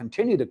might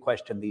continue to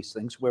question these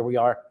things where we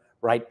are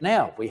right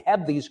now. We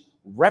have these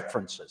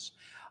references.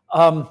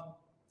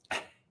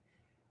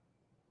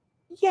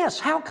 Yes,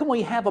 how can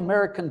we have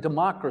American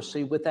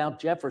democracy without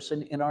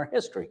Jefferson in our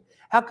history?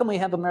 How can we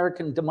have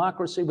American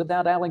democracy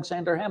without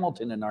Alexander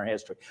Hamilton in our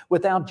history,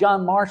 without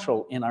John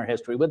Marshall in our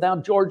history,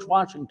 without George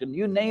Washington,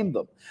 you name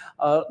them?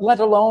 Let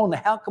alone,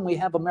 how can we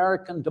have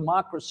American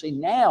democracy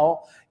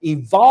now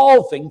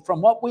evolving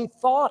from what we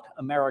thought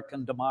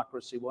American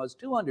democracy was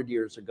 200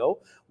 years ago,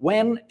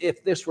 when,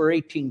 if this were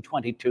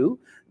 1822,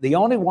 the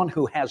only one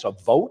who has a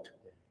vote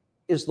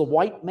is the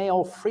white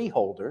male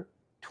freeholder,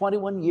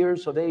 21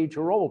 years of age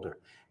or older.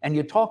 And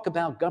you talk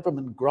about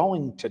government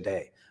growing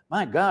today.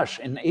 My gosh,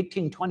 in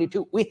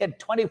 1822, we had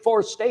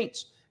 24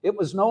 states. It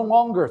was no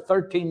longer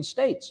 13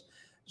 states.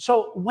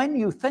 So when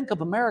you think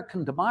of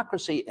American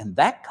democracy in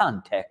that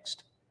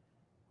context,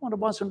 well, it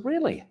wasn't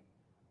really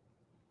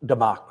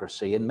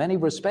democracy. In many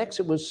respects,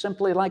 it was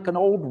simply like an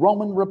old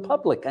Roman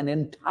republic, an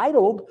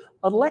entitled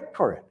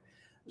electorate.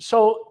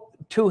 So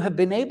to have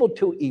been able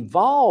to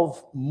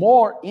evolve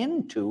more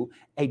into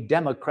a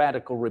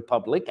democratical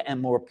republic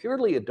and more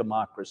purely a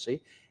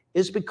democracy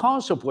is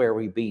because of where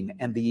we've been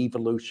and the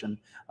evolution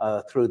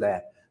through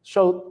that.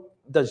 So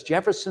does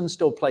Jefferson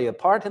still play a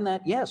part in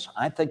that? Yes,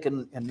 I think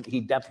and he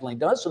definitely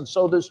does, and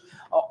so does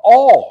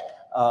all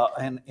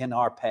in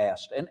our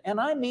past. And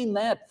I mean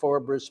that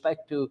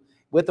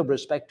with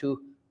respect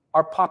to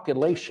our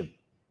population.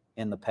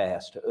 in the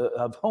past,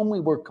 of whom we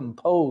were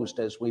composed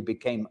as we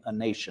became a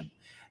nation.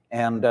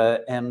 And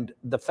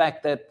the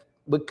fact that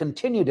with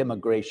continued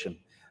immigration,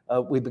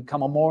 we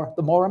become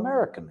the more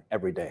American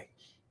every day.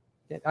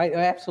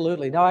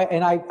 Absolutely. No,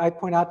 I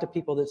point out to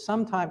people that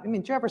sometimes, I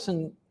mean,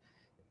 Jefferson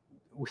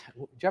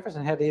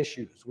had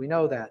issues. We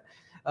know that.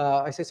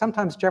 I say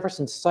sometimes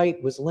Jefferson's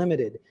sight was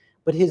limited,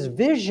 but his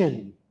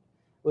vision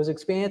was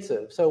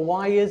expansive. So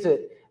why is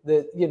it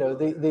that, you know,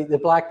 the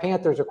Black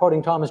Panthers are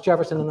quoting Thomas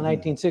Jefferson in the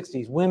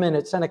 1960s, women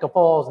at Seneca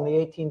Falls in the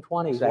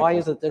 1820s? Exactly. Why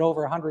is it that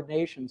over 100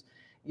 nations,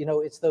 you know,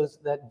 it's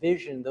that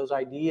vision, those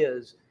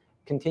ideas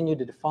continue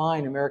to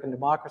define American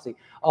democracy?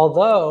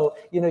 Although,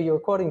 you know, you were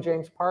quoting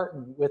James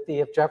Parton with the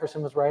 "if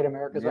Jefferson was right,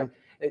 America's right."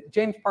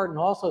 James Parton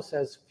also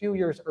says a few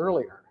years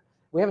earlier,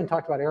 we haven't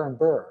talked about Aaron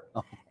Burr,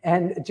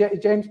 and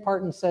James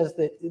Parton says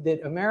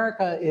that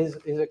America is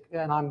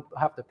and I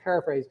have to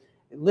paraphrase,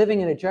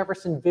 living in a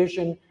Jefferson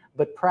vision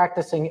but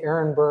practicing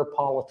Aaron Burr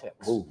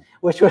politics. Ooh.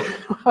 Which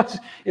was,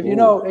 if you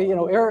know,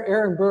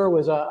 Aaron Burr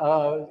was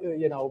a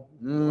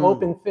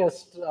open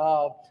fist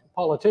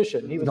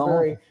politician. He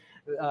was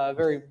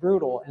very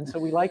brutal, and so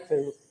we like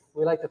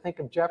to think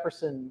of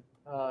Jefferson,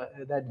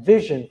 that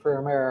vision for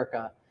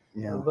America.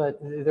 Yeah. But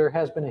there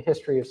has been a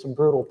history of some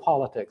brutal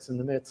politics in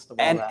the midst of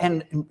all that.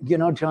 And you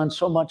know, John,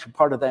 so much a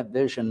part of that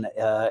vision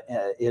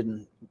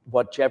in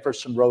what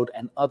Jefferson wrote,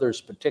 and others,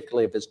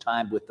 particularly of his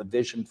time, with the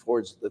vision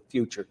towards the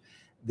future.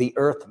 The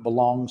earth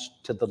belongs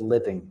to the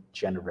living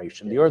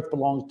generation. The earth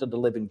belongs to the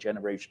living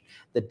generation.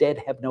 The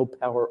dead have no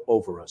power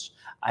over us.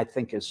 I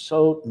think is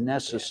so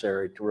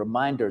necessary to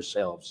remind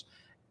ourselves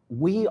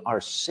we are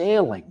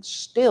sailing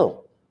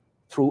still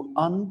through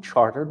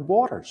uncharted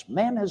waters.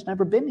 Man has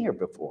never been here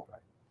before.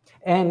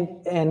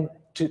 And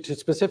to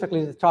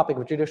specifically the topic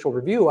of judicial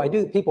review,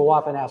 people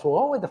often ask, well,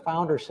 what would the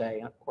founders say?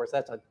 And of course,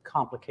 that's a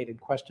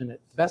complicated question at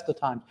the best of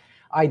times.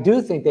 I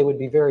do think they would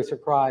be very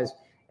surprised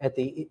at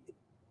the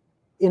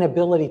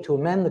inability to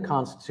amend the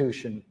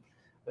Constitution,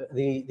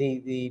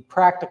 the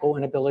practical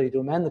inability to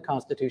amend the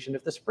Constitution.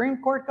 If the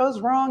Supreme Court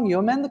goes wrong, you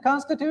amend the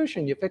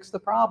Constitution, you fix the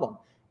problem.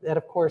 That,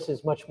 of course,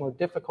 is much more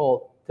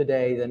difficult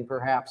today than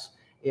perhaps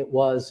it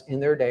was in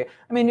their day.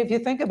 I mean, if you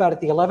think about it,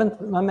 the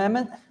 11th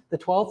Amendment, the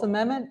 12th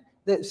Amendment,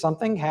 that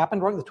something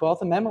happened wrong. The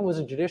 12th Amendment was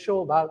the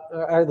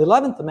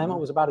 11th Amendment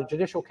was about a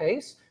judicial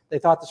case. They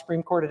thought the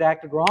Supreme Court had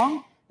acted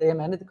wrong. They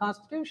amended the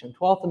Constitution.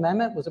 12th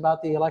Amendment was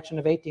about the election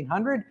of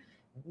 1800.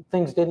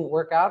 Things didn't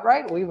work out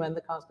right. We amend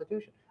the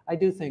Constitution. I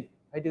do think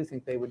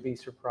they would be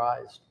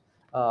surprised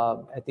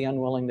at the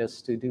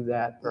unwillingness to do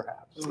that,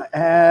 perhaps.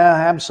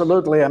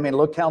 Absolutely. I mean,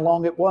 look how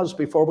long it was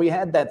before we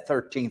had that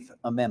 13th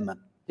Amendment.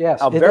 Yes,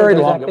 how very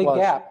long it was.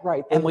 Gap,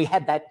 right? And we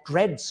had that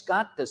Dred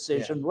Scott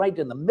decision right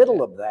in the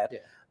middle of that. Yeah.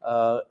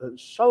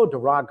 So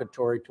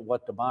derogatory to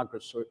what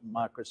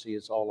democracy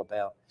is all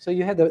about. So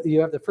you have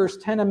the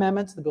first 10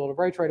 amendments, the Bill of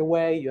Rights right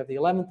away. You have the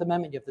 11th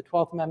Amendment. You have the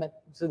 12th Amendment.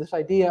 So this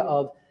idea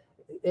of,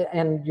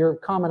 and your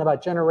comment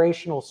about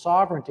generational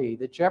sovereignty,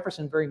 that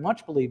Jefferson very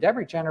much believed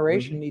every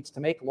generation needs to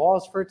make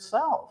laws for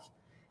itself.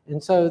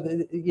 And so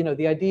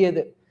the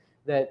idea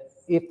that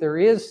if there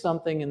is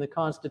something in the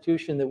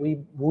Constitution that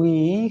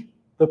we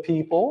the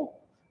people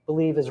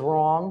believe is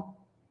wrong,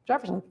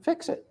 Jefferson,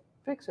 fix it.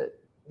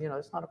 You know,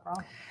 it's not a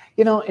problem.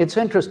 You know, it's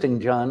interesting,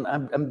 John.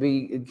 I'm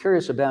be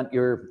curious about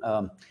your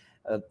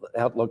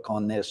outlook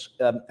on this.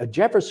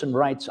 Jefferson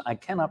writes, I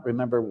cannot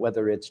remember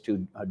whether it's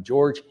to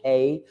George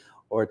Hay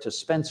or to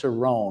Spencer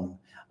Roane,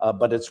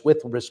 but it's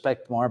with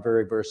respect to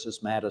Marbury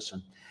versus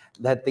Madison,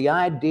 that the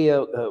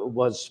idea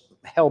was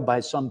held by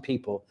some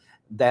people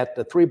that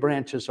the three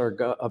branches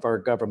of our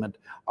government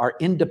are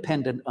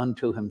independent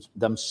unto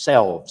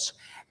themselves.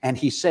 And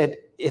he said,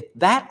 if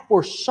that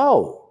were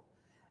so,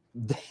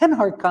 then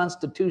our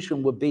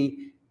Constitution would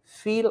be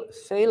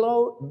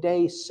felo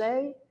de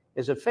se.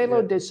 Is it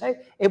felo de se?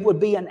 It would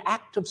be an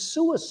act of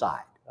suicide.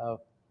 Oh.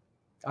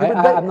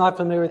 I'm not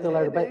familiar with the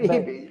letter, but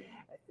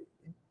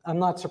I'm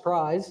not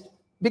surprised.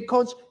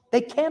 Because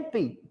they can't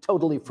be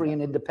totally free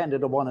and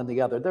independent of one and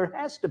the other. There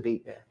has to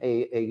be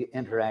a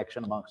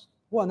interaction amongst them.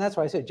 Well, and that's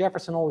why I said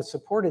Jefferson always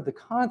supported the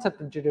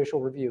concept of judicial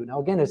review. Now,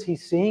 again, is he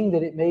seeing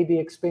that it may be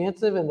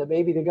expansive and that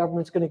maybe the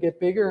government's going to get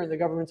bigger and the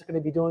government's going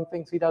to be doing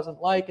things he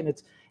doesn't like,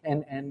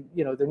 and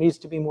you know, there needs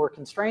to be more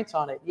constraints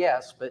on it?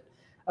 Yes, but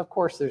of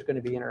course there's going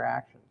to be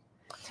interaction.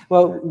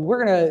 Well,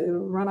 we're going to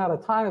run out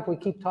of time if we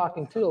keep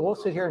talking too. We'll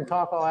sit here and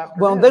talk all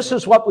afternoon. Well, this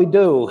is what we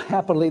do,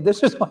 happily.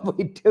 This is what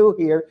we do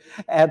here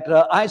at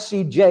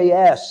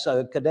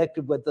ICJS,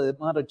 connected with the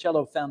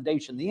Monticello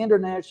Foundation, the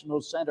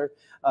International Center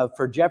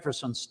for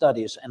Jefferson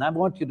Studies. And I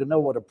want you to know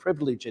what a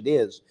privilege it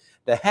is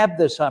to have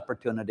this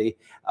opportunity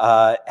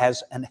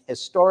as an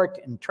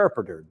historic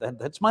interpreter.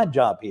 That's my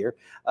job here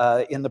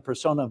in the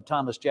persona of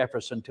Thomas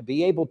Jefferson, to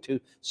be able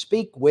to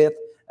speak with,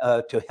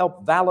 to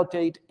help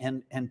validate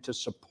and to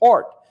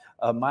support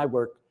my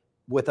work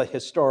with a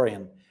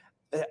historian.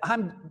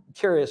 I'm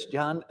curious,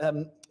 John.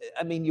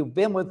 I mean, you've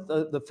been with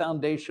the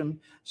foundation,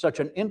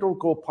 such an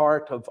integral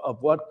part of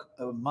what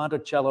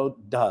Monticello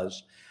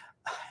does.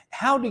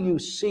 How do you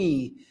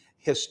see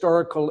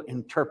historical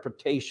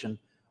interpretation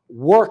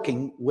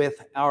working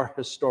with our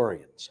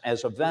historians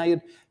as a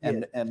valued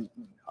and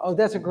oh,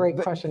 that's a great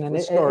question, and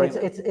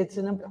it's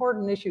an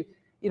important issue.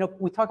 You know,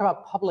 we talk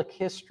about public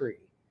history,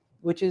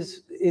 which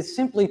is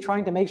simply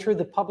trying to make sure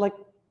the public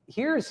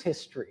hears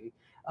history.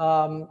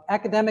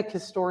 Academic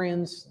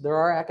historians, there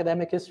are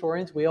academic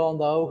historians we all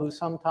know who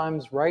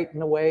sometimes write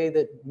in a way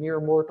that mere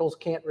mortals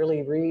can't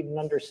really read and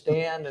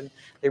understand, and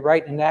they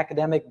write in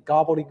academic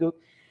gobbledygook.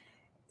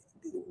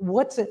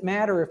 What's it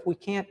matter if we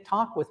can't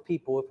talk with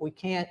people, if we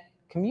can't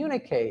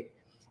communicate?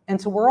 And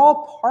so we're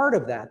all part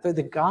of that.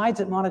 The guides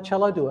at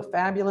Monticello do a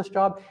fabulous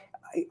job.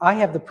 I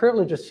have the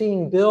privilege of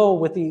seeing Bill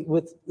with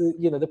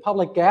the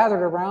public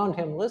gathered around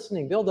him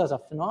listening. Bill does a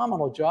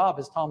phenomenal job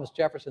as Thomas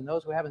Jefferson,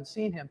 those who haven't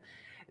seen him.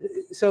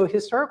 So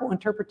historical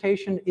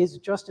interpretation is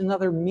just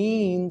another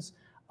means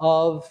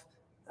of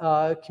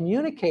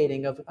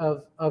communicating,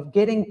 of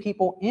getting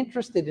people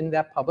interested in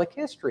that public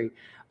history.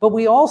 But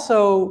we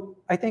also,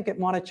 I think at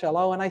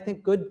Monticello, and I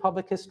think good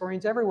public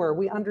historians everywhere,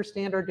 we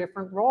understand our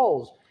different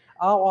roles.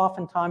 I'll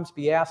oftentimes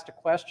be asked a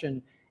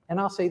question, and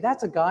I'll say,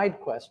 that's a guide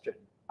question.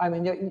 I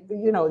mean,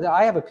 you know,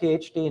 I have a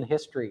PhD in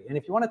history, and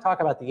if you want to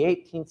talk about the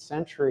 18th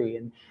century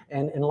and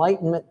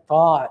Enlightenment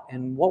thought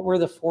and what were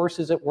the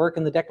forces at work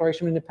in the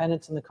Declaration of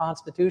Independence and the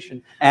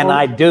Constitution, and well,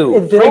 I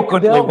do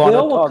frequently want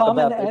to talk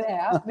about this. And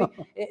ask me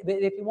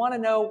if you want to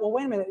know. Well,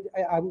 wait a minute.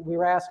 We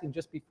were asking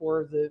just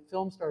before the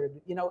film started.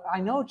 You know,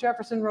 I know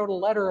Jefferson wrote a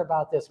letter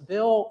about this.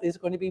 Bill is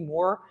going to be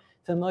more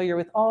familiar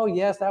with, oh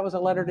yes, that was a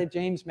letter to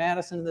James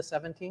Madison in the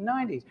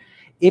 1790s.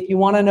 If you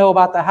want to know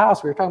about the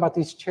House, we were talking about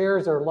these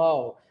chairs are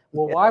low.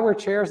 Well, why were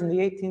chairs in the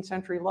 18th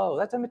century low?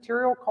 That's a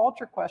material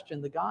culture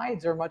question. The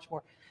guides are much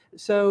more.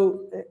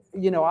 So,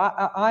 you know,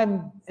 I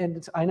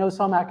know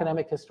some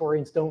academic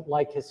historians don't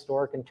like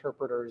historic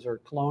interpreters or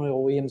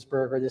colonial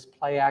Williamsburg or this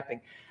play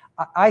acting.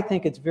 I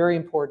think it's very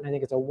important. I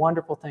think it's a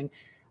wonderful thing.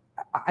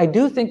 I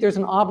do think there's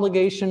an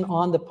obligation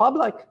on the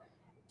public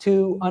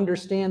to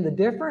understand the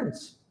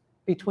difference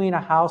between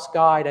a house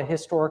guide, a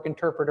historic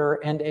interpreter,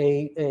 and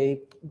a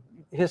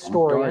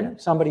historian,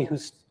 somebody who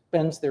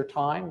spends their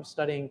time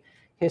studying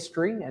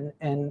history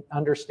and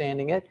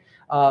understanding it.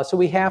 So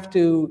we have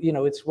to, you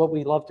know, it's what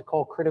we love to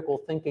call critical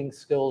thinking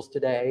skills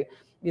today.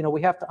 You know,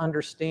 we have to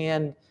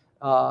understand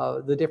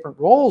the different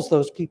roles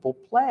those people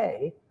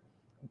play.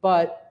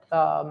 But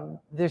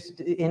there's,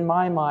 in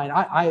my mind,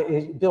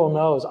 Bill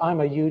knows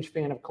I'm a huge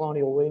fan of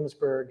colonial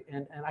Williamsburg,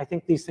 and I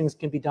think these things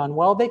can be done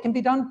well. They can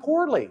be done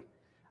poorly,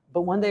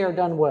 but when they are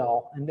done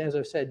well, and as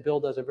I've said, Bill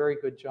does a very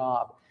good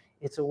job,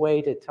 it's a way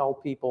to tell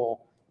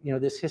people, you know,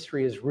 this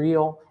history is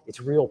real,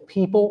 it's real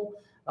people,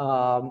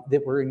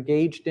 that were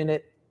engaged in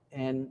it,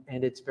 and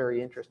it's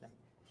very interesting.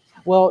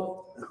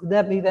 Well,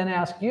 let me then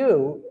ask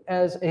you,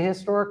 as a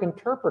historic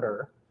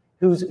interpreter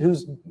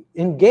who's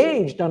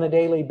engaged on a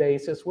daily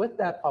basis with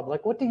that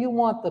public, what do you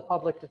want the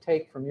public to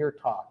take from your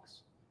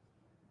talks?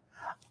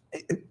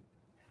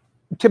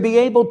 To be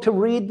able to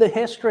read the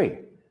history,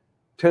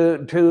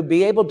 to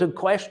be able to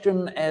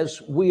question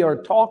as we are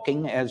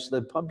talking, as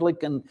the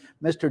public and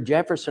Mr.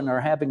 Jefferson are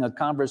having a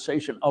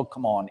conversation. Oh,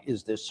 come on,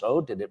 is this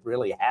so? Did it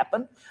really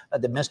happen?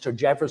 Did Mr.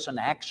 Jefferson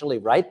actually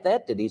write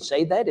that? Did he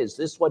say that? Is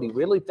this what he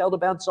really felt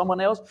about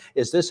someone else?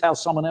 Is this how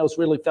someone else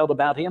really felt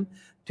about him?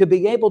 To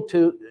be able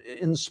to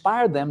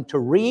inspire them to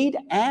read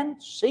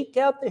and seek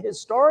out the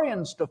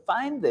historians to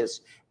find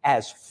this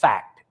as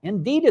fact.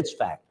 Indeed, it's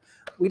fact.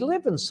 We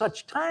live in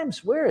such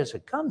times, where has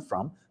it come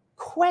from?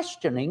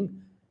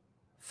 Questioning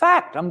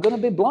fact. I'm going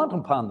to be blunt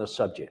upon the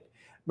subject.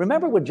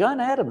 Remember what John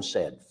Adams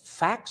said,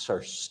 facts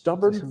are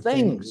stubborn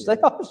things. They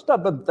are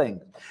stubborn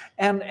things.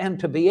 And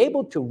to be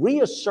able to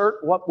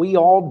reassert what we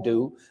all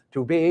do,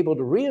 to be able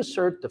to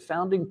reassert the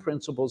founding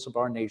principles of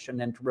our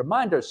nation, and to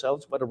remind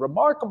ourselves what a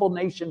remarkable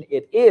nation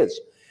it is,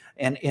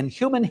 and in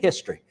human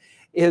history,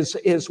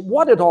 is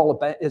what it all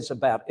is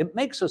about. It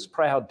makes us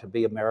proud to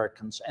be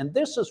Americans. And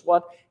this is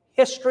what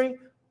history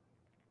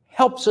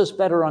helps us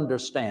better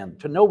understand,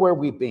 to know where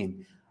we've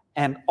been.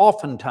 And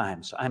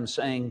oftentimes I'm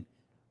saying,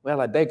 well,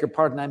 I beg your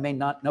pardon, I may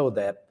not know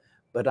that,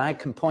 but I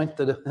can point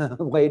the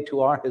way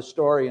to our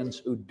historians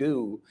who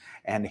do,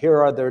 and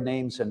here are their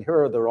names, and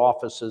here are their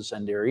offices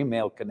and their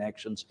email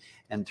connections,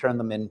 and turn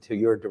them into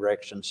your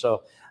direction.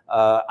 So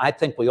I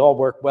think we all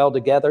work well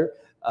together.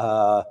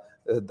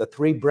 The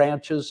three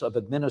branches of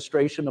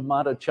administration of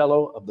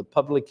Monticello, of the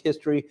public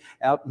history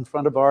out in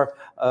front of our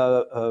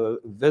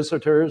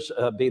visitors,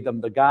 be them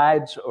the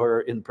guides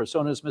or in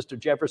personas Mr.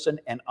 Jefferson,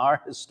 and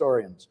our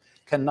historians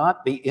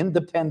cannot be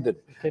independent,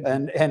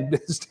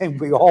 and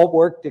we all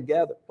work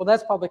together. Well,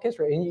 that's public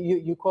history. And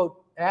you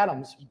quote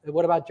Adams.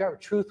 What about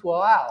Jefferson? Truth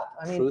will out.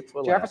 I mean,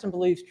 Jefferson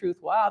believes truth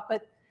will out,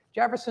 but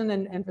Jefferson,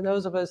 and for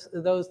those of us,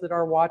 those that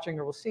are watching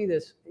or will see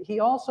this, he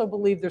also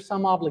believed there's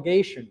some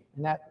obligation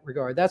in that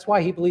regard. That's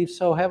why he believes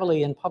so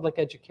heavily in public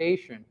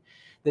education.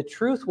 The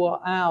truth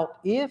will out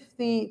if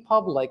the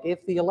public,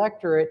 if the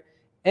electorate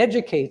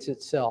educates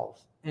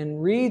itself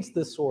and reads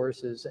the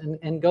sources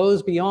and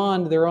goes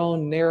beyond their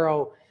own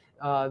narrow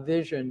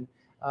vision.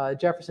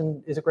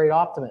 Jefferson is a great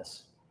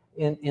optimist.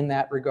 in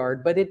that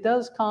regard. But it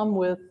does come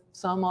with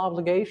some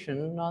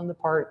obligation on the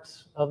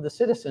parts of the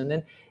citizen,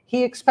 and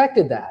he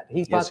expected that.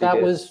 He thought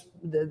that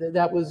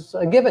was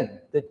a given,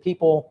 that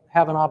people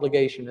have an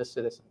obligation as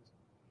citizens.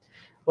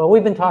 Well,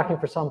 we've been talking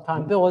for some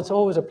time. Bill, it's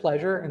always a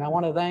pleasure, and I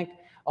want to thank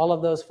all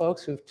of those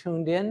folks who've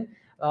tuned in.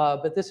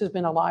 But this has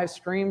been a live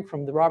stream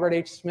from the Robert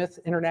H. Smith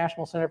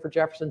International Center for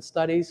Jefferson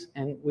Studies,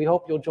 and we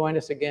hope you'll join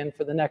us again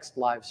for the next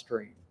live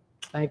stream.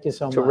 Thank you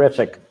so much.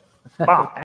 Terrific.